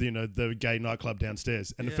the gay nightclub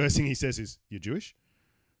downstairs. And the first thing he says is, "You're Jewish."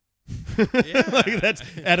 Yeah. Like that's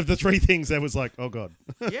out of the three things that was like, oh god.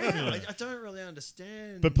 Yeah, I don't really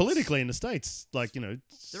understand. But politically in the States, like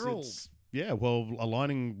They're all-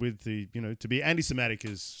 aligning with the to be anti-Semitic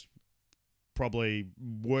is probably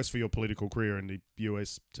worse for your political career in the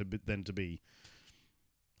US than to be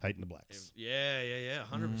hating the blacks Yeah,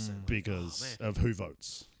 100%. because of who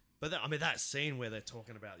votes. But that scene where they're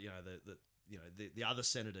talking about the other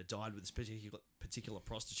senator died with this particular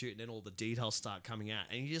prostitute, and then all the details start coming out,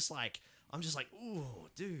 and you're just like, I'm just like, ooh,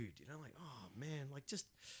 dude, like, oh man, like just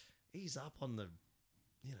ease up on the,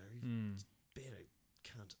 just being a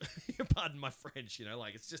cunt. Pardon my French,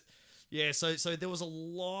 like it's just, yeah. So there was a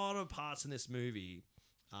lot of parts in this movie.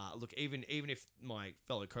 Look, even if my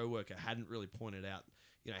fellow coworker hadn't really pointed out,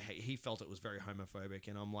 he felt it was very homophobic,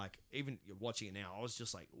 and I'm like, even watching it now, I was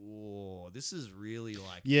just like, oh, this is really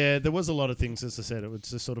like, Yeah, there was a lot of things, as I said, it was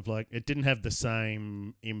just sort of like, it didn't have the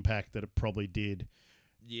same impact that it probably did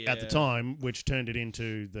yeah, at the time, which turned it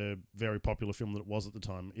into the very popular film that it was at the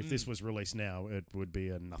time. If this was released now, it would be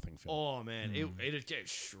a nothing film. Oh man, it'd get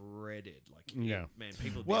shredded. Like, Yeah. man,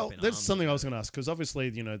 people. Would be Well, up in that's arms something I about was going to ask, because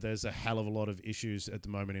obviously, there's a hell of a lot of issues at the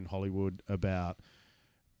moment in Hollywood about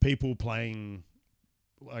people playing,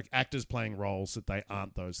 like actors playing roles that they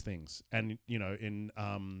aren't those things. And, in...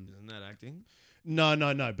 Isn't that acting? No,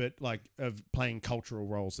 but like of playing cultural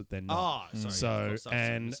roles that they're not. Oh, sorry. So, of course, I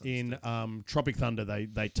and misunderstood. in Tropic Thunder,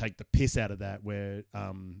 they take the piss out of that, where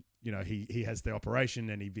he has the operation,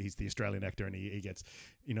 and he's the Australian actor, and he gets,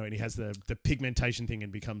 and he has the pigmentation thing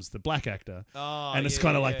and becomes the black actor. Oh, And it's yeah,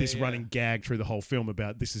 kind of yeah, like this yeah. running gag through the whole film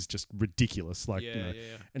about this is just ridiculous. Like, Yeah.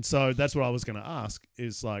 and so that's what I was going to ask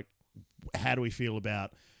is like, how do we feel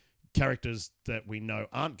about characters that we know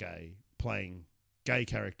aren't gay playing gay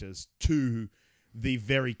characters to the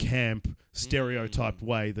very camp stereotyped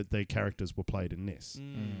way that the characters were played in this?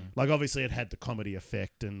 Like, obviously it had the comedy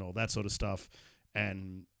effect and all that sort of stuff,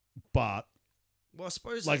 but Well, I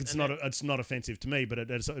suppose like it's not offensive to me, but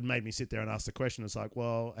it made me sit there and ask the question. It's like,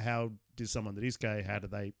 well, how does someone that is gay, how do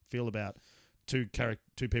they feel about two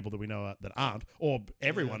people that we know that aren't, or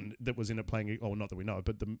everyone that was in it playing, or not that we know,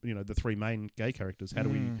 but the three main gay characters? How do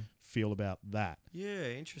we feel about that? Yeah,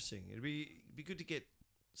 interesting. It'd be good to get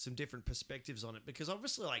some different perspectives on it, because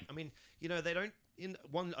obviously, like, I mean, they don't in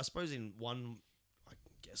one I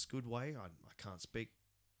guess good way. I can't speak.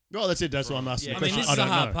 Well, that's it. That's why I'm asking Yeah. the I mean, question. this is the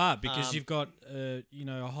don't hard know. part because you've got a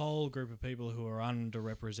whole group of people who are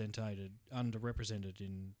underrepresented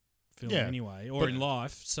in film Yeah, anyway, or but- in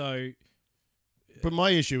life. So But my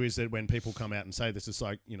issue is that when people come out and say this, it's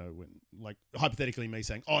like, like hypothetically me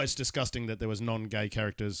saying, oh, it's disgusting that there was non-gay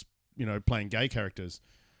characters, playing gay characters.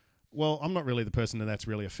 well, I'm not really the person that's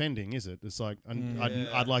really offending, is it? It's like, Yeah.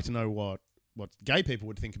 I'd like to know what gay people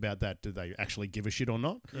would think about that. Do they actually give a shit or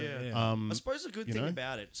not? Yeah. I suppose the good you thing know?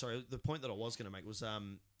 about it, sorry, the point that I was going to make was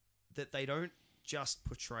that they don't just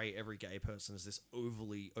portray every gay person as this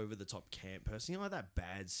overly over the top camp person. You know, like that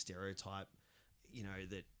bad stereotype, you know,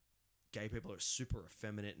 that gay people are super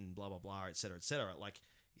effeminate and blah blah blah, et cetera, et cetera. Like,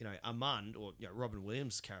 you know, Armand or Robin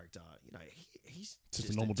Williams' character, you know, he's Just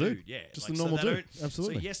a normal dude. Yeah, Just like, a normal they dude. don't-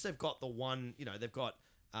 Absolutely. So yes, they've got the one. You know, they've got.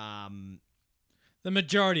 The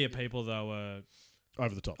majority of people, though, are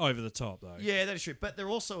Over the top. over the top, though. Yeah, that is true. But they're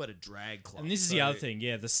also at a drag club. And this is so- the other thing.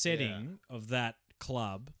 Yeah, the setting of that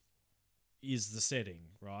club is the setting,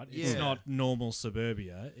 right? It's Yeah. not normal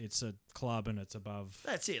suburbia. It's a club and it's above.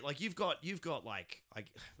 That's it. Like you've got like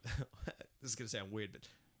this is gonna sound weird, but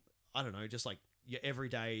I don't know, just like your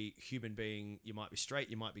everyday human being. You might be straight,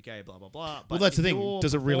 you might be gay, blah blah blah. Well, But that's the if thing. you're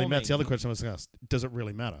Does it really matter? That's the other performing- question I was going to ask. Does it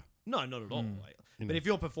really matter? No, not at all. Like, You but know. if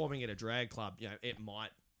you're performing at a drag club, you know, it might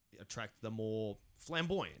attract the more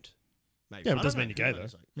flamboyant. Maybe. Yeah, but it I doesn't don't mean know. you're Who gay,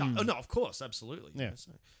 knows? Like, oh, no, of course, absolutely. Yeah.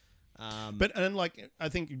 So, But and like I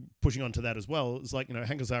think pushing on to that as well is like, you know,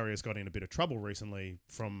 Hank Azaria's got in a bit of trouble recently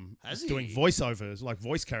from Has doing he? voiceovers, like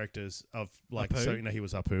voice characters of like, Apu? so you know, he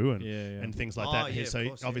was Apu and Yeah, yeah. and things like Oh, that. yeah, of So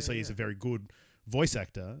course. Yeah, obviously he's yeah. a very good voice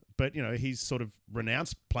actor, but you know, he's sort of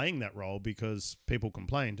renounced playing that role because people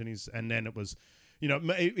complained, and then it was. You know,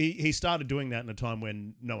 he started doing that in a time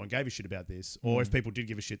when no one gave a shit about this, or if people did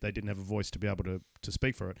give a shit, they didn't have a voice to be able to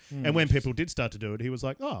speak for it. And when people did start to do it, he was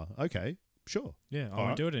like, "Oh, okay, sure, Yeah, I All won't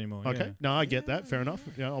right. do it anymore. okay, Yeah. no, I get that, fair enough.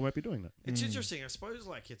 Yeah, I won't be doing that." It's interesting. I suppose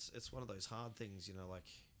like it's one of those hard things, you know, like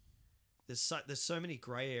there's so many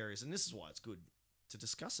grey areas, and this is why it's good to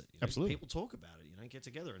discuss it. You know? Absolutely. People talk about it, you know, get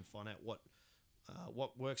together and find out what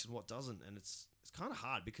works and what doesn't, and it's kind of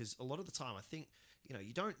hard because a lot of the time I think, you know,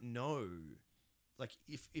 you don't know. Like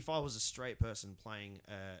if I was a straight person playing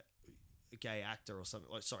a gay actor or something,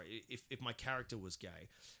 like sorry, if my character was gay,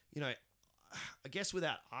 you know, I guess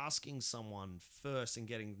without asking someone first and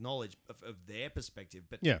getting knowledge of their perspective,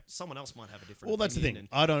 but Yeah. someone else might have a different. Well, that's the opinion, thing.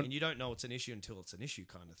 I don't- and you don't know it's an issue until it's an issue,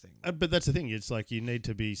 kind of thing. But that's the thing. It's like you need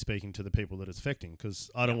to be speaking to the people that it's affecting,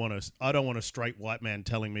 because I don't want a straight white man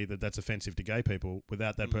telling me that that's offensive to gay people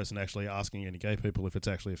without that person actually asking any gay people if it's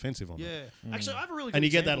actually offensive or not. Yeah, actually, I have a really good And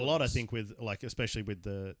you get that a example lot, of I this. think, with like especially with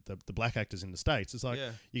the black actors in the States. It's like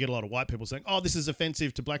Yeah. you get a lot of white people saying, "Oh, this is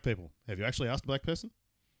offensive to black people." Have you actually asked a black person?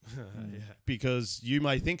 Yeah. Because you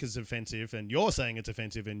may think it's offensive, and you're saying it's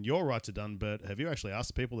offensive, and your rights are done. But have you actually asked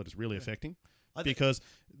the people that it's really affecting? I think- Because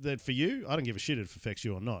that for you, I don't give a shit if it affects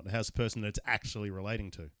you or not. How's the person that it's actually relating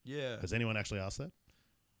to? Yeah. Has anyone actually asked that?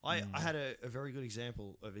 I had a very good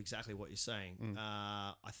example of exactly what you're saying. Mm.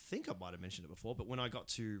 I think I might have mentioned it before, but when I got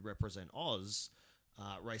to represent Oz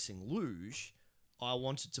racing luge, I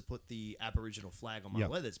wanted to put the Aboriginal flag on my Yep.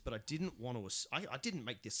 leathers, but I didn't want to. I didn't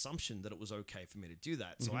make the assumption that it was okay for me to do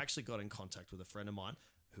that. Mm-hmm. So I actually got in contact with a friend of mine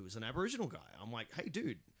who is an Aboriginal guy. I'm like, hey,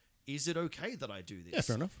 dude, is it okay that I do this? Yeah,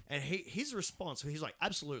 fair enough. And his response, he's like,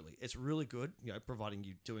 absolutely, it's really good, you know, providing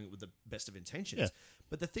you doing it with the best of intentions. Yeah.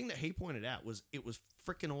 But the thing that he pointed out was it was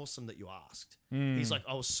freaking awesome that you asked. Mm. He's like,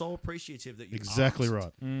 I was so appreciative that you Exactly asked.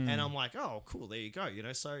 right. And I'm like, oh, cool, there you go. You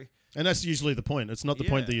know, so And that's usually the point. It's not the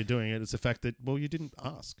point Yeah. that you're doing it. It's the fact that, well, you didn't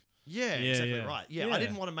ask. yeah, Yeah, exactly yeah. right. Yeah, Yeah. I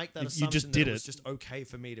didn't want to make that You assumption just did that it was it. just okay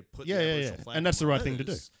for me to put Yeah, the yeah, Aboriginal yeah. flag And that's on the my right thing to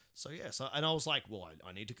do. leathers. So yeah, and I was like, well,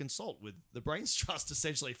 I need to consult with the Brains Trust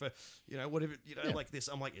essentially for, you know, whatever, you know, Yeah. like this.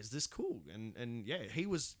 I'm like, is this cool? And yeah, he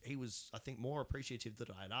was I think more appreciative that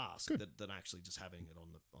I had asked than actually just having it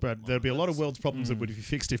on the. But on there'd be a lot of leathers. world's problems that would be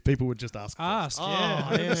fixed if people would just ask. first. Ask, Oh,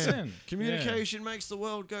 yeah, 100%. Communication makes the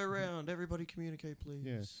world go round. Everybody communicate, please.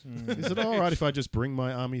 Yeah. Is it all right if I just bring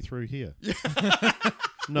my army through here?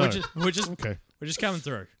 No. We're just coming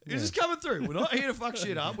through. You're just coming through. We're not here to fuck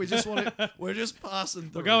shit up. We just want to. We're just passing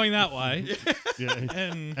through. We're going that way. Yeah.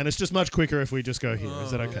 And And it's just much quicker if we just go here.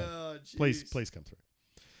 Is that okay? Oh, Please come through.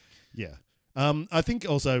 Yeah. I think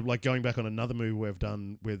also, like, going back on another movie we've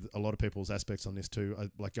done with a lot of people's aspects on this too,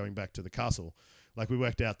 like going back to The Castle, like we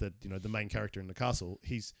worked out that, you know, the main character in The Castle,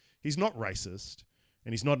 he's not racist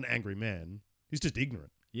and he's not an angry man. He's just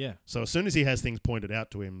ignorant. yeah. So as soon as he has things pointed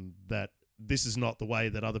out to him that this is not the way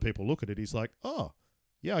that other people look at it, he's like, oh,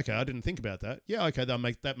 yeah, okay, I didn't think about that. Yeah, okay,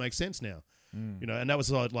 that makes sense now. You know, and that was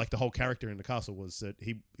like the whole character in The Castle was that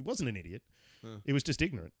he wasn't an idiot. He was just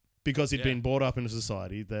ignorant because he'd Yeah. been brought up in a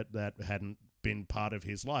society that hadn't been part of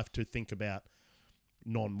his life to think about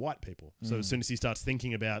non-white people. So as soon as he starts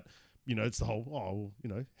thinking about, you know, it's the whole, you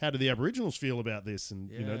know, how do the Aboriginals feel about this? And,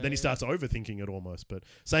 you know, then he starts overthinking it almost. But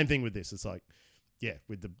same thing with this. It's like, yeah,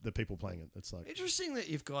 with the people playing it. It's like, Interesting that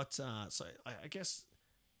you've got. So I guess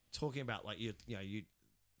talking about like you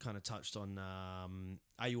kind of touched on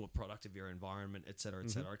are you a product of your environment, et cetera,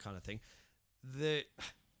 kind of thing. The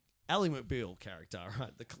Ally McBeal character,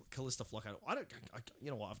 right? The Callista Flockhart.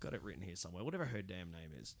 You know what? I've got it written here somewhere. Whatever her damn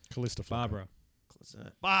name is. Callista Flockhart. Barbara.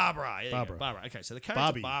 Barbara. Yeah, Barbara. Barbara. Okay, so the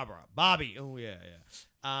character Barbie. Barbie. Oh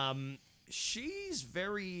yeah. She's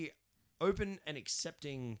very open and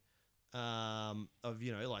accepting of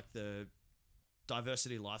like the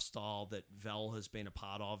diversity lifestyle that Val has been a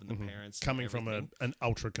part of, and the parents coming and from everything. an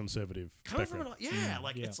ultra conservative background.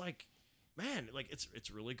 It's like, man, like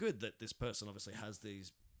it's really good that this person obviously has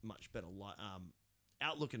these much better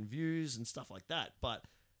outlook and views and stuff like that, but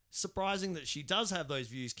surprising that she does have those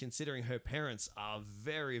views considering her parents are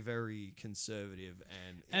very, very conservative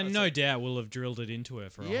and no doubt will have drilled it into her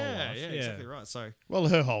for a whole life. Yeah, exactly right. So Well,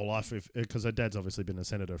 her whole life, because her dad's obviously been a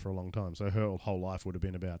senator for a long time, so her whole life would have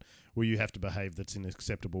been about, well, you have to behave that's in an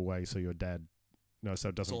acceptable way, so your dad, so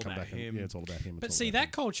it doesn't all come about back. him. It's all about him. But see,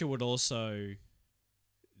 that culture would also,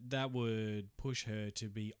 that would push her to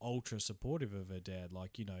be ultra supportive of her dad.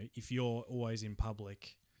 Like, if you're always in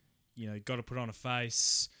public, got to put on a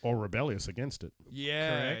face. Or rebellious against it. Correct.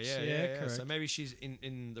 Yeah. Correct. So maybe she's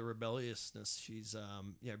in the rebelliousness. She's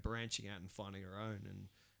branching out and finding her own,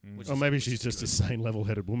 and Or maybe she's just a sane,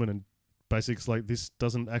 level-headed woman and basically it's like, this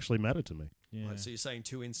doesn't actually matter to me. Yeah. Right, so you're saying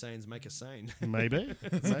two insanes make a sane? Maybe.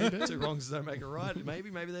 Two wrongs don't make a right. Maybe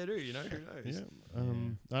they do. Who knows? Yeah.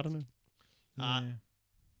 I don't know.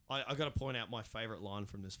 I got to point out my favorite line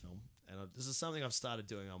from this film, and this is something I've started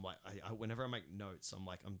doing. I'm like, whenever I make notes, I'm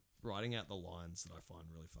writing out the lines that I find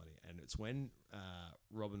really funny, and it's when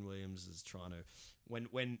Robin Williams is trying to,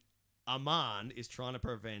 when Armand is trying to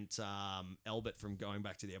prevent Albert from going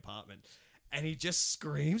back to the apartment, and he just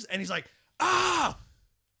screams, and he's like, I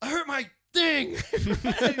hurt my thing.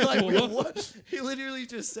 And you're like, what? He literally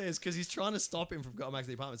just says, because he's trying to stop him from going back to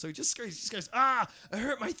the apartment. So he just screams, he just goes, I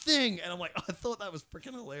hurt my thing. And I'm like, I thought that was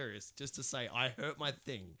freaking hilarious just to say, I hurt my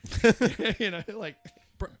thing.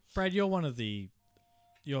 Brad, you're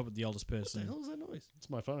you're the oldest What the person. hell is that noise? It's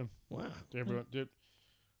my phone. Wow. Everyone,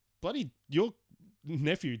 bloody, your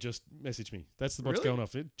nephew just messaged me. That's what's Really? going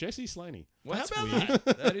off. Jesse Slaney. Well, That's how about weird.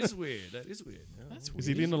 that? That is weird. That's weird. That's Is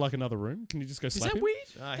he in like another room? Can you just go Is slap that him?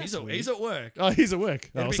 weird? He's at work. Oh, he's at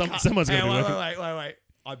work. It'll Oh, be someone's Hey, going to be working. wait.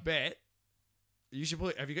 I bet. You should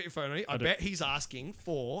have you got your phone on you? I do. bet he's asking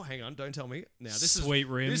for. Hang on, don't tell me. Now this Sweet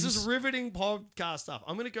rims. This is riveting podcast stuff.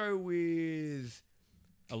 I'm gonna go with.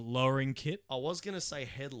 A lowering kit. I was gonna say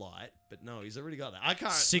headlight, but no, he's already got that. I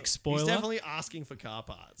can't. Six spoiler. He's definitely asking for car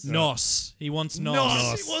parts. NOS. He wants NOS.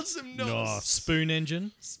 Nos. He wants some nos. Spoon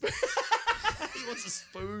engine. He wants a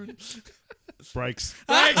spoon. Brakes.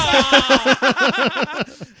 I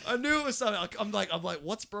knew it was something. I'm like,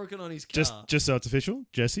 what's broken on his car? Just so it's official,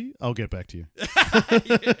 Jesse, I'll get back to you. Yeah,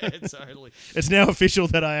 totally. It's now official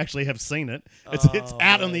that I actually have seen it. It's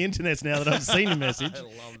out on the internet now that I've seen the message, I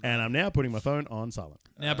love that. and I'm now putting my phone on silent.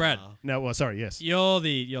 Now, Brad, No, well, sorry, yes. you're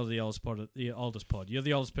the oldest pod. The oldest pod. You're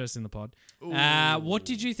the oldest person in the pod. What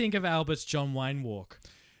did you think of Albert's John Wayne walk?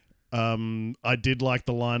 I did like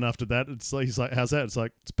the line after that. It's like, he's like, "How's that?" It's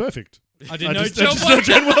like, "It's perfect." I didn't know just John know Wayne.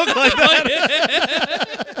 John walk like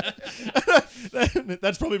that.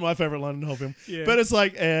 That's probably my favorite line in the whole film. Yeah. But it's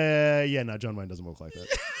like, no, John Wayne doesn't walk like that.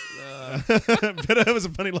 But it was a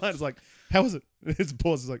funny line. It's like, "How was it?" It's a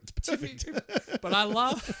pause. It's like, "It's perfect." But I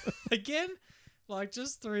love, again, like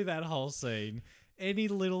just through that whole scene, any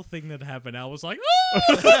little thing that happened, I was like, oh!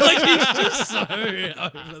 Like he's just so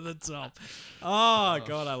over the top. Oh,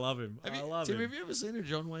 God, I love him. I love Tim, him. have you ever seen a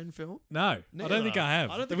John Wayne film? No, I don't think I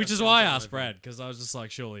have. I don't think Which I've is seen why I John asked Wayne Brad, because I was just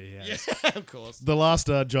like, surely he has. Yeah, of course. The last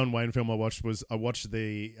John Wayne film I watched was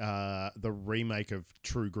the remake of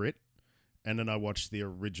True Grit, and then I watched the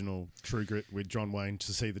original True Grit with John Wayne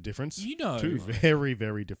to see the difference. You know, Two very,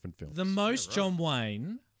 very different films. the most John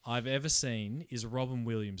Wayne I've ever seen is Robin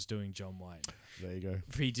Williams doing John Wayne. There you go.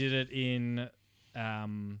 He did it in...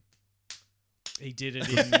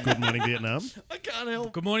 Good Morning Vietnam. I can't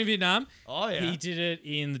help. Good Morning Vietnam. Oh, yeah. He did it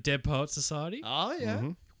in the Dead Poets Society Oh, yeah.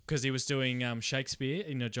 because he was doing Shakespeare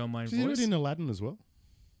in a John Wayne Did he do voice. it in Aladdin as well?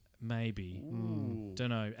 Maybe. Ooh. Don't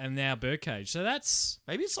know. And now Birdcage. So that's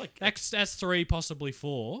Maybe it's like... that's 3, possibly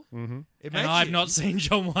 4. Mm-hmm. And I've not seen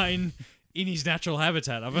John Wayne in his natural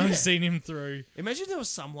habitat. I've only seen him through... Imagine there was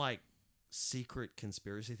some, like, secret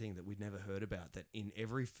conspiracy thing that we'd never heard about, that in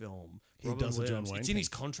every film Robin does a John Williams, Wayne it's in thing. his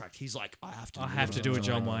contract. He's like, I have to do a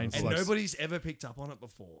John Wayne. and It's like- nobody's ever picked up on it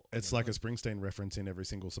before. It's like a Springsteen reference in every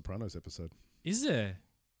single Sopranos episode. Is there?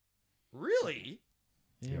 Really?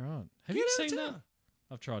 Yeah, right. Have Get you out seen of that? town.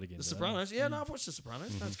 I've tried again. The Sopranos. Yeah, no, I've watched The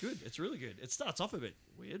Sopranos. That's good. It's really good. It starts off a bit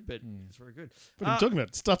weird, but it's very good. What are you talking about?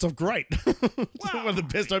 It starts off great. It's one of the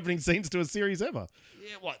best opening scenes to a series ever.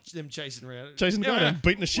 Yeah, what? Them chasing around. Chasing the guy down,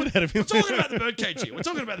 beating the shit out of him. We're talking about the birdcage here. We're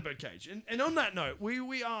talking about the birdcage. And on that note,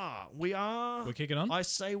 we are. We're kicking on? I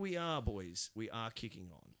say we are, boys. We are kicking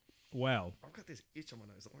on. Wow. I've got this itch on my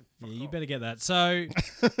nose. Yeah, you better get that. So,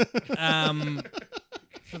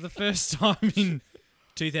 for the first time in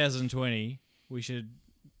 2020, we should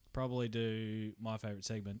probably do my favourite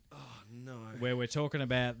segment. Oh, no. Where we're talking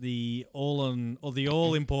about the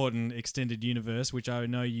all-important extended universe, which I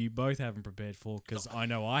know you both haven't prepared for, because I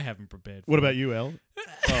know I haven't prepared for. What about you, El?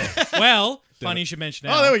 Well, funny you should mention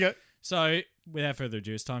that. Oh, there we go. So, without further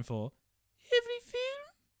ado, it's time for Every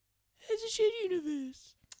Film Has a Shared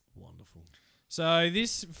Universe. Wonderful. So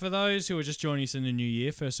this, for those who are just joining us in the new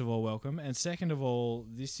year, first of all, welcome. And second of all,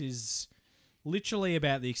 this is literally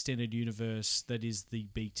about the extended universe that is the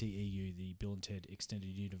BTEU, the Bill and Ted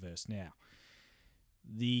Extended Universe. Now,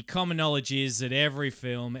 the common knowledge is that every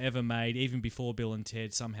film ever made, even before Bill and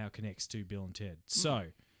Ted, somehow connects to Bill and Ted. So, I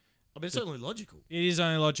mean, it's certainly logical. it is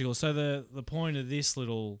only logical. So the point of this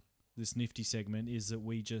nifty segment is that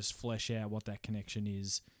we just flesh out what that connection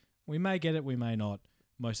is. We may get it, we may not.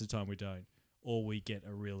 Most of the time we don't. Or we get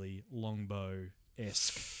a really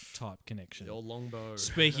longbow-esque type connection. The old longbow.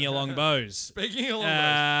 Speaking of longbows. Speaking of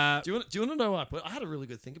longbows. Do you want to know what? I had a really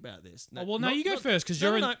good think about this. You go first because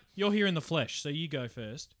you're here in the flesh, so you go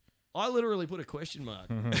first. I literally put a question mark.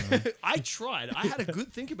 I tried. I had a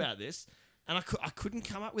good think about this, and I couldn't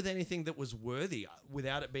come up with anything that was worthy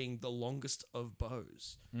without it being the longest of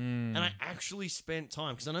bows. And I actually spent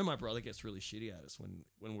time, because I know my brother gets really shitty at us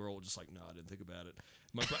when we're all just like, no, I didn't think about it.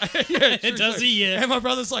 Yeah, true, Does he? Yeah. And my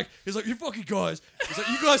brother's like, he's like, you fucking guys. He's like,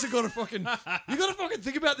 you guys have got to fucking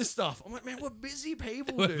think about this stuff. I'm like, man, we're busy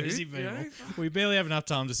people, We're dude. busy people. You know? We barely have enough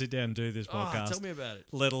time to sit down and do this podcast. Tell me about it.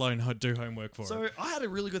 Let alone do homework for So it. I had a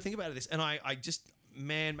really good think about this, and I just,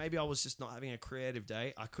 man, maybe I was just not having a creative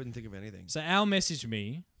day. I couldn't think of anything. So Al messaged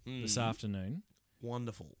me this afternoon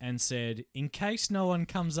Wonderful. and said, in case no one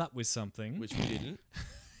comes up with something, Which we didn't.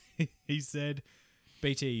 he said,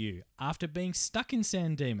 BTU, after being stuck in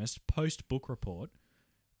San Dimas post-book report,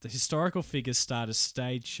 the historical figures start a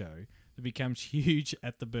stage show that becomes huge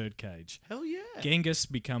at the Birdcage. Hell yeah. Genghis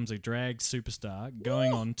becomes a drag superstar,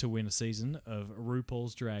 going on to win a season of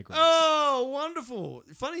RuPaul's Drag Race. Oh, wonderful.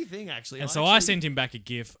 Funny thing, actually. And so I sent him back a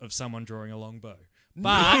gif of someone drawing a longbow.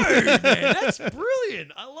 But, No, man, that's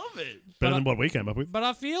brilliant. I love it. Better than what we came up with. but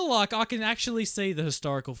I feel like I can actually see the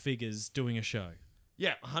historical figures doing a show.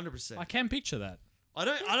 Yeah, 100%. I can picture that. I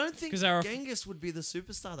don't think 'Cause they're Genghis would be the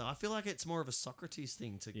superstar, though. I feel like it's more of a Socrates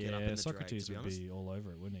thing to get up in Yeah, the Socrates drag, to would be honest. be all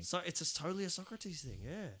over it, wouldn't he? So it's totally a Socrates thing,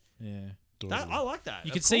 yeah. Yeah. I like that.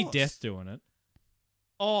 You of could see course. Death doing it.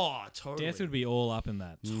 Oh, totally. Death would be all up in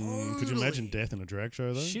that. Could you imagine Death in a drag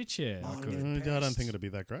show, though? Shit, yeah. Oh, I it'd could. be the I don't best. think it'd be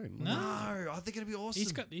that great. No, I think it'd be awesome.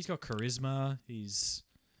 He's got charisma. He's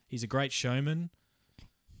a great showman.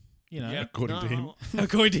 You know, Yeah, according to him.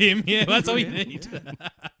 according to him, yeah, that's all you According need.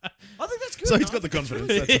 I think that's good. So he's got the confidence.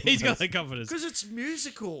 That's all He's it got is. the confidence. Because it's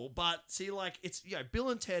musical, but see, like, it's, Bill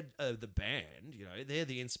and Ted, the band, they're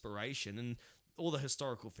the inspiration, and all the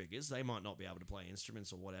historical figures, they might not be able to play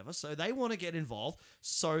instruments or whatever, so they want to get involved,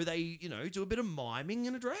 so they, do a bit of miming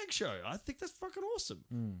in a drag show. I think that's fucking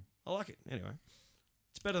awesome. I like it. Anyway,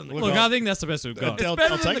 it's better than the Look, I think that's the best we've got. I'll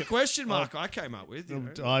better take than the it. question mark I came up with.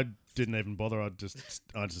 I didn't even bother. I just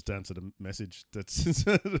answered a message that's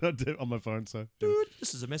on my phone. So Dude,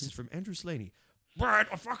 this is a message from Andrew Slaney. Brad,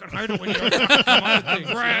 I fucking hate it when you come on with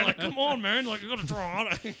things. Brad, like, come on, man. Like, you got to try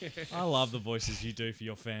harder. I love the voices you do for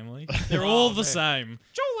your family. They're all the same.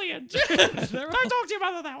 Julian, don't talk to your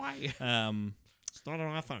mother that way. It's not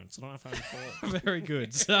an iPhone. It's an iPhone 4. Very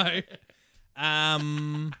good. So,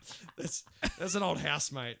 That's an old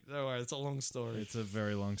housemate. Don't worry, it's a long story. it's a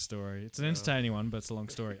very long story. It's an entertaining one, but it's a long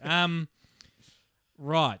story.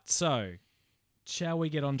 Right. So, shall we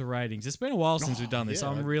get on to ratings? It's been a while since we've done this. yeah,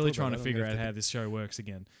 I'm I really thought trying about to that. I'm figure gonna out have how this show works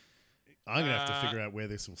again. I'm gonna have to figure out where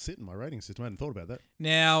this will sit in my rating system. I hadn't thought about that.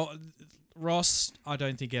 Now, Ross, I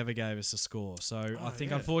don't think ever gave us a score. So I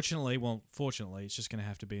think, yeah. fortunately, it's just going to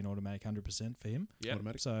have to be an automatic 100% for him. Yep.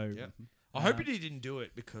 Automatic. So, Yep. I hope he didn't do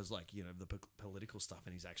it because, like, the political stuff,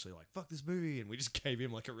 and he's actually like, fuck this movie, and we just gave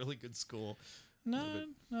him, like, a really good score. no,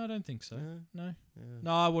 I don't think so. Yeah.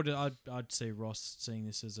 No, I'd see Ross seeing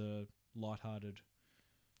this as a light-hearted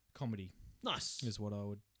comedy Nice. is what I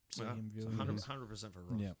would see Well, him it's viewing. 100% it as. for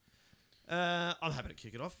Ross. Yeah. I'm happy to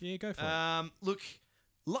kick it off. Yeah, go for it.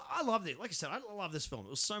 Look, I loved it. Like I said, I love this film. It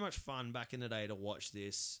was so much fun back in the day to watch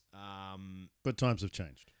this. But times have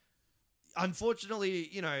changed. unfortunately,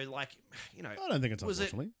 like, I don't think it's was it-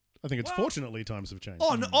 unfortunately. I think it's Well- fortunately times have changed.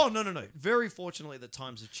 Oh no! Very fortunately, the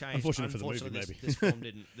times have changed. Unfortunate for the movie, Unfortunately, maybe. this film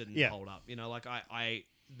didn't Yeah. hold up. Like I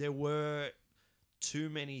there were too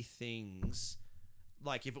many things.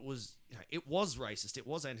 Like if it was, it was racist, it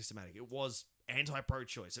was anti-Semitic, it was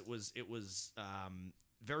anti-pro-choice, it was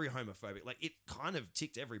very homophobic. Like it kind of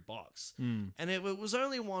ticked every box. And if it was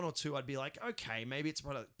only one or two, I'd be like, okay, maybe it's a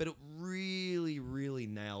product, but it really, really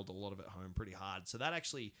nailed a lot of it home pretty hard. So that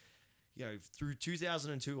actually, through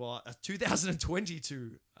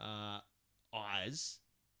 2022 eyes,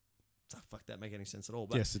 fuck that make any sense at all.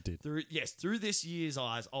 But Yes, it did. Through this year's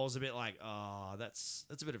eyes, I was a bit like, oh, that's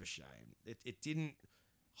a bit of a shame. It didn't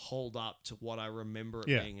hold up to what I remember it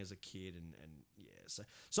being as a kid, and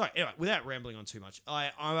so anyway, without rambling on too much,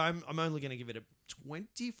 I'm only going to give it a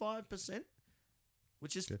 25%,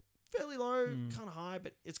 which is fairly low, kind of high,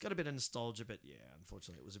 but it's got a bit of nostalgia. But yeah,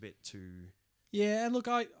 unfortunately, it was a bit too. Yeah, and look,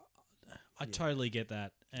 I totally get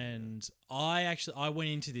that, and I went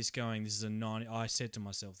into this going, this is I said to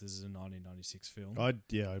myself, this is a 1996 film. I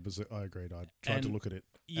agreed. I tried to look at it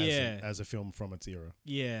as a film from its era.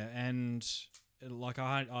 Yeah, and like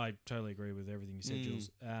I totally agree with everything you said, Jules.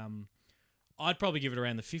 I'd probably give it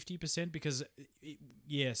around the 50% because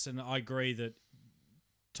yes, and I agree that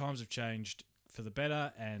times have changed for the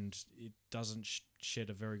better, and it doesn't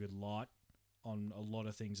shed a very good light on a lot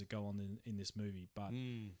of things that go on in this movie, but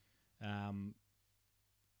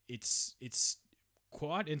it's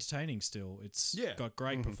quite entertaining still. It's got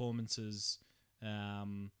great performances,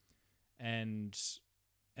 and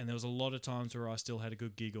there was a lot of times where I still had a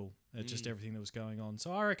good giggle at just everything that was going on.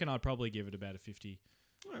 So I reckon I'd probably give it about a 50.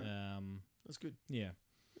 That's good. Yeah.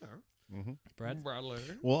 All right. Brad?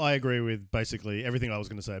 Well, I agree with basically everything I was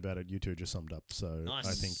going to say about it. You two just summed up. So Nice.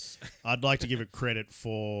 I think I'd like to give it credit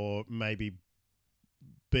for maybe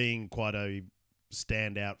being quite a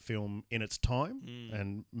standout film in its time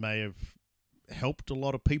and may have helped a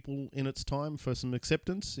lot of people in its time for some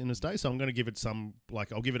acceptance in its day. So I'm going to give it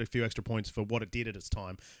I'll give it a few extra points for what it did at its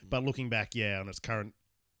time. But looking back, on its current,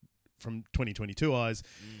 from 2022 eyes,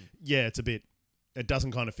 it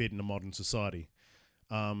doesn't kind of fit into modern society.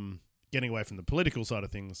 Getting away from the political side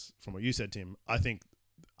of things, from what you said, Tim, I think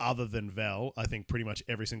other than Val, I think pretty much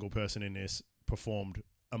every single person in this performed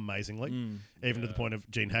amazingly, even to the point of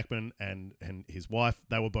Gene Hackman and his wife.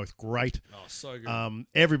 They were both great. Oh, so good.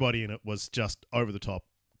 Everybody in it was just over the top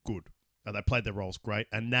good. They played their roles great,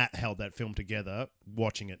 and that held that film together,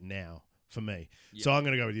 watching it now, for me. Yeah. So I'm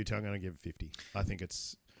going to go with you two. I'm going to give it 50. I think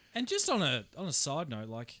it's... And just on a side note,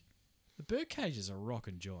 like, the Birdcage is a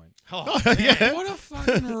rockin' joint. Oh, yeah. What a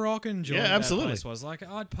fucking rockin' joint Yeah, absolutely. that place was. Like,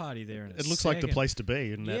 I'd party there in a It looks like the second. place to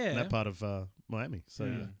be in that part of Miami. So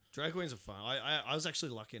yeah. Drag queens are fun. I was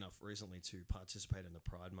actually lucky enough recently to participate in the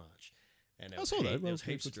Pride March, and I saw that. there was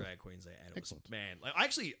Well, heaps of good drag queens there, and Excellent. it was, man, like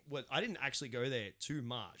I didn't actually go there to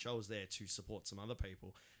march. I was there to support some other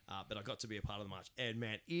people, but I got to be a part of the march, and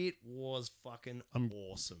man, it was fucking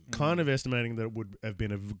awesome. Kind of estimating that it would have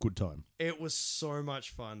been a good time. It was so much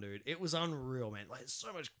fun, dude. It was unreal, man. Like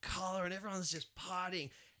so much color, and everyone's just partying,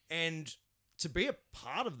 and to be a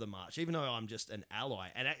part of the march, even though I'm just an ally,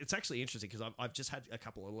 and it's actually interesting because I've just had a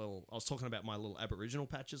couple of little. I was talking about my little Aboriginal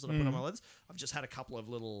patches that I put on my leathers. I've just had a couple of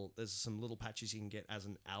little. There's some little patches you can get as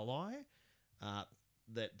an ally.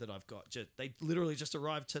 That I've got. They literally just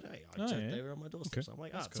arrived today. They were on my doorstep. Okay. So I'm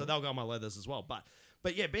like, so they'll go on my leathers as well.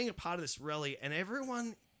 But yeah, being a part of this rally and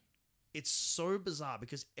everyone, it's so bizarre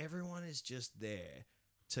because everyone is just there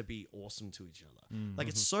to be awesome to each other. Like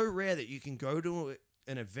it's so rare that you can go to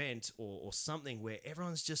an event or something where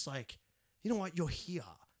everyone's just like, you know what, you're here.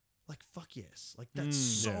 Like, fuck yes. Like, that's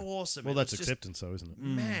so awesome. Well, It that's was just- acceptance, though, isn't it?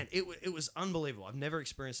 Man, it was unbelievable. I've never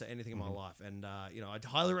experienced that anything in my life, and I'd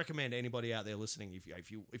highly recommend anybody out there listening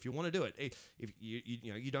if you want to do it. If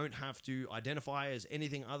you don't have to identify as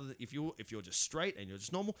anything other than if you're just straight and you're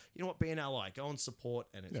just normal. You know what? Be an ally. Go and support,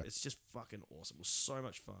 and it's just fucking awesome. It was so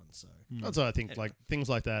much fun. So That's why I think like things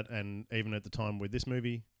like that, and even at the time with this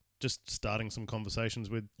movie, just starting some conversations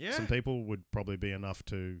with some people would probably be enough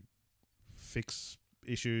to fix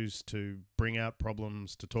issues, to bring out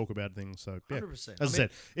problems, to talk about things. So yeah, 100%. as I said,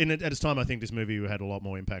 at its time, I think this movie had a lot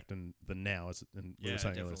more impact than now. And we were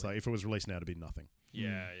saying earlier, definitely. so if it was released now, it'd be nothing.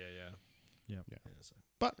 Yeah. So.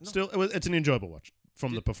 But still, it's an enjoyable watch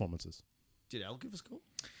from the performances. Did Al give us a call?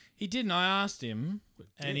 He didn't. I asked him,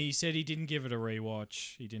 and he said he didn't give it a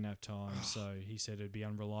rewatch. He didn't have time, so he said it'd be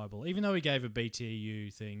unreliable. Even though he gave a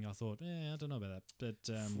BTU thing, I thought, I don't know about that.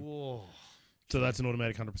 But Whoa. So that's an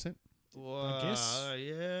automatic 100%. I guess.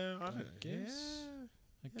 Yeah. I guess.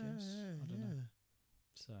 I don't know.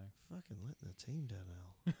 So Fucking letting the team down, Al.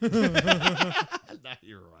 No,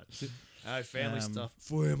 you're right. Family stuff.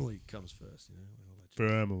 Family comes first. You know, all that shit.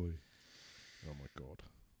 Family. Oh my god.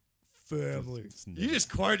 Family. It's You never- just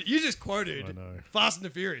quoted I know. Fast and the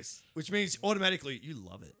Furious, which means automatically you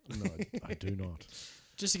love it. No, I do not.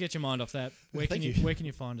 just to get your mind off that, where can Thank you you. where can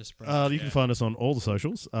you find us, bro? You can find us on all the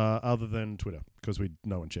socials, other than Twitter, because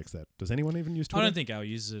no one checks that. Does anyone even use I Twitter? don't think Al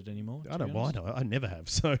uses it anymore. I to don't. be Well, I honest. know. I never have.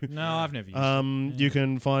 So, No, I've never used it. you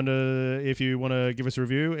can find if you want to give us a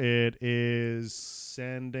review, it is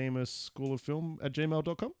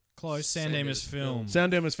sandemusschoolofilm@gmail.com. Close. Sandemus Film.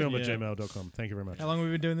 Sandemusfilm@gmail.com. Thank you very much. How long have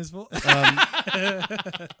we been doing this for?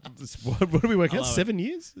 What do we work I out? love 7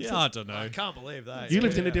 years? yeah, I don't know. I can't believe that. You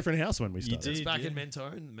lived in a Yeah. different house when we You started. did. It's back yeah. in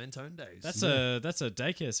Mentone days. That's a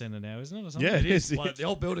daycare center now, isn't it? Or something? Yeah, it is. Well, the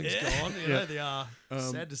old building's gone. You know, they are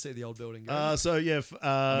Um, sad to see the old building go. So yeah,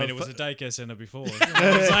 I mean, it was a daycare center before. You know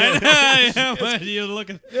what I'm saying? Yeah, well, you're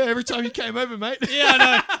looking. yeah, every time you came over, mate. Yeah, I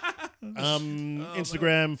know.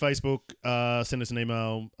 Instagram, Facebook, send us an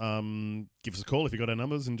email, give us a call if you got our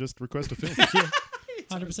numbers, and just request a film.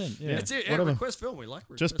 100%. Yeah, That's it. Yeah, Whatever. request film. We like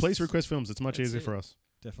requests. Just please request films. It's much That's easier it. for us.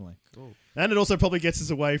 definitely. Cool. And it also probably gets us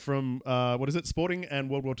away from, sporting and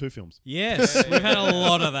World War II films. Yes, we've had a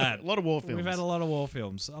lot of that. A lot of war films. We've had a lot of war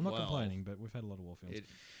films. I'm not Well, complaining, but we've had a lot of war films. It,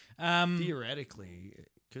 Um, theoretically,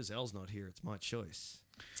 because El's not here, it's my choice.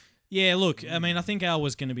 yeah, look, I mean, I think Al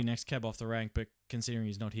was going to be next cab off the rank, but considering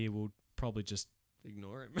he's not here, we'll probably just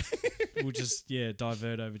Ignore him.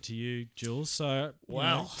 divert over to you, Jules. So you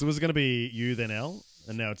Wow. know, So was it going to be you then L?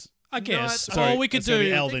 And now it's I guess. No, sorry, or we could it's gonna be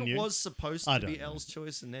do. Al I then think you. it was supposed I to be don't know. El's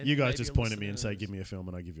choice, and then You guys maybe just a point at me and listener say, knows. "Give me a film,"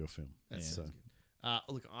 and I give you a film. That So sounds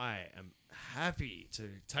good. Look, I am happy to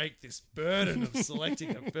take this burden of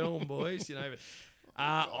selecting a film, boys. You know, but,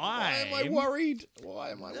 why am I worried?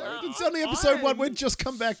 Why am I No, worried? It's only episode 1. We've just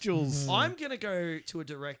come back, Jules. I'm gonna go to a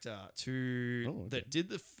director Oh, okay. that did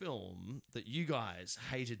the film that you guys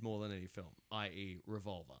hated more than any film, i.e.,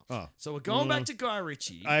 Revolver. Oh. So we're going back to Guy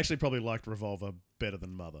Ritchie. I actually probably liked Revolver better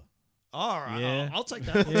than Mother. All right, Yeah. I'll take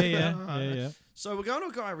that. Yeah. So we're going to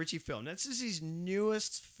a Guy Ritchie film. This is his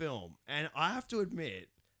newest film, and I have to admit,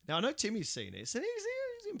 now I know Timmy's seen this, and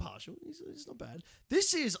he's impartial. He's not bad.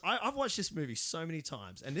 This is I've watched this movie so many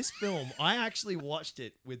times, and this film I actually watched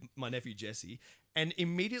it with my nephew Jesse, and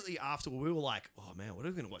immediately after we were like, "Oh man, what are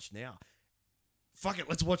we going to watch now? Fuck it,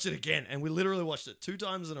 let's watch it again." And we literally watched it 2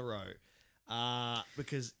 times in a row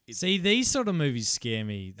because it's See, these sort of movies scare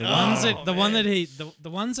me. The Oh, ones that the one man. that the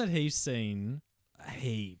ones that he's seen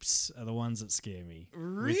heaps are the ones that scare me.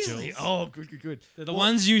 really Rituals. oh good. They're the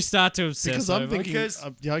ones you start to obsess Because I'm over. thinking, Because-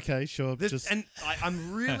 yeah, okay, sure. This, and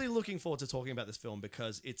I'm really looking forward to talking about this film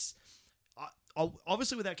because it's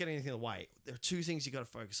obviously, without getting anything away, there are 2 things you got to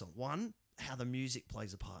focus on. One, how the music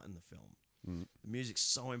plays a part in the film. The music's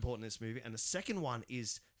so important in this movie. And the second one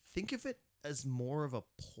is think of it as more of a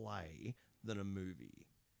play than a movie.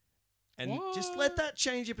 And just let that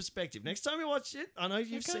change your perspective. Next time you watch it, I know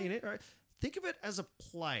you've seen it, right? Think of it as a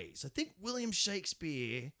play. So think William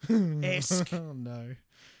Shakespeare-esque. Oh no.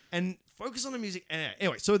 And focus on the music.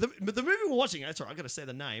 Anyway, so the movie we're watching, that's all right, I got to say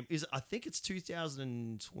the name, is I think it's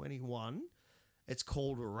 2021. It's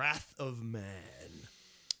called Wrath of Man.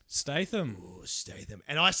 Statham. Oh, Statham.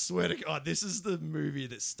 And I swear to God, this is the movie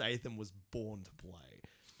that Statham was born to play.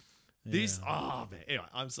 This, oh man. Anyway,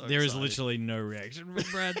 I'm so There is excited. literally no reaction from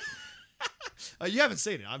Brad. You haven't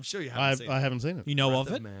seen it. I'm sure you haven't seen I it. haven't seen it. You know Wrath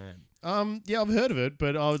of it? Man. Yeah, I've heard of it,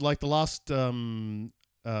 but I would like the last what's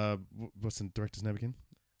the director's name again?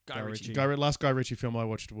 Guy Ritchie. Last Guy Ritchie film I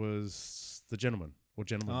watched was The Gentleman or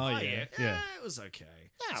Gentleman. Oh, Oh, yeah. yeah. It was okay.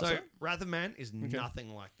 Yeah, so, it was alright. Wrath of Man is nothing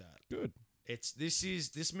like that. Good.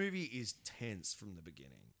 This movie is tense from the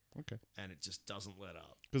beginning. Okay. And it just doesn't let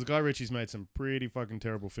up. Because Guy Ritchie's made some pretty fucking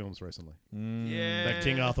terrible films recently. Yeah. That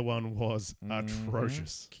King Arthur one was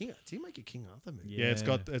atrocious. Did you make a King Arthur movie? Yeah, it's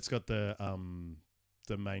got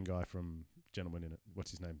the main guy from Gentleman in it.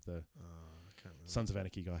 What's his name? The I can't remember. Sons of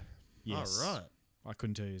Anarchy guy. Yes. Oh, right. I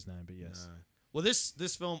couldn't tell you his name, but yes. No. Well, this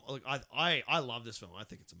film, look, I love this film. I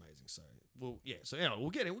think it's amazing. So, well, yeah. So, anyway, we'll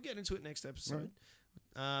get into it next episode.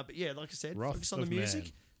 But yeah, like I said, Wrath focus on the of music.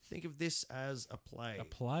 Man. Think of this as a play. A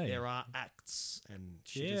play. There are acts and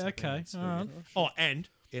shit. Yeah, is happening okay. in this All movie. right. Oh, and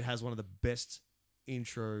it has one of the best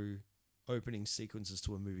intro opening sequences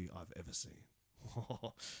to a movie I've ever seen.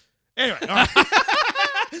 Anyway, all right.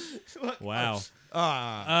 Wow.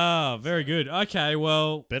 Ah, Oh, very good. Okay,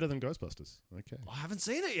 well, Better than Ghostbusters. Okay. I haven't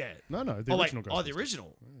seen it yet. No, the Oh, wait. original Ghostbusters. Oh, the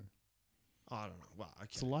original. I don't know. Well, okay.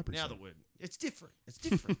 It's a library Now song. the word. It's different. It's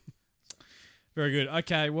different. Very good.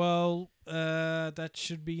 Okay, well, that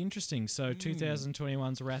should be interesting. So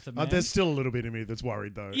 2021's Wrath of Man. There's still a little bit of me that's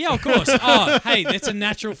worried though. Yeah, of course. Oh, hey, that's a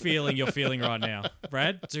natural feeling you're feeling right now,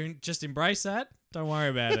 Brad. Just embrace that. Don't worry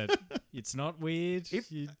about it. It's not weird.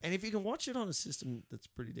 And if you can watch it on a system that's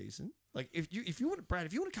pretty decent, like if you want, Brad,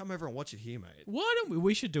 if you want to come over and watch it here, mate, Why don't we?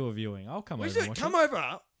 We should do a viewing. I'll come over. And watch come it.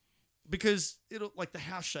 over because it'll like the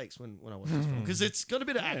house shakes when I watch this film because it's got a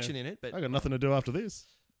bit of action in it. But I got nothing to do after this.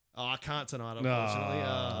 I can't tonight,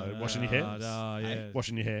 unfortunately. Washing your hair. Yeah.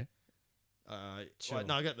 Washing your hair. Well,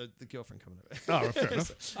 no, I got the girlfriend coming over. Oh, fair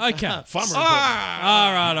enough. Okay. Far more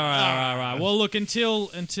important. All right. Well, look,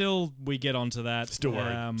 until we get onto that. Still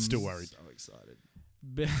worried. Still worried. So excited.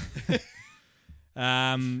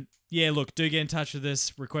 Yeah, look, do get in touch with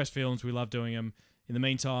us. Request films. We love doing them. In the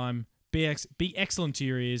meantime, be excellent to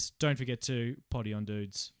your ears. Don't forget to potty on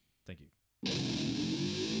dudes. Thank you.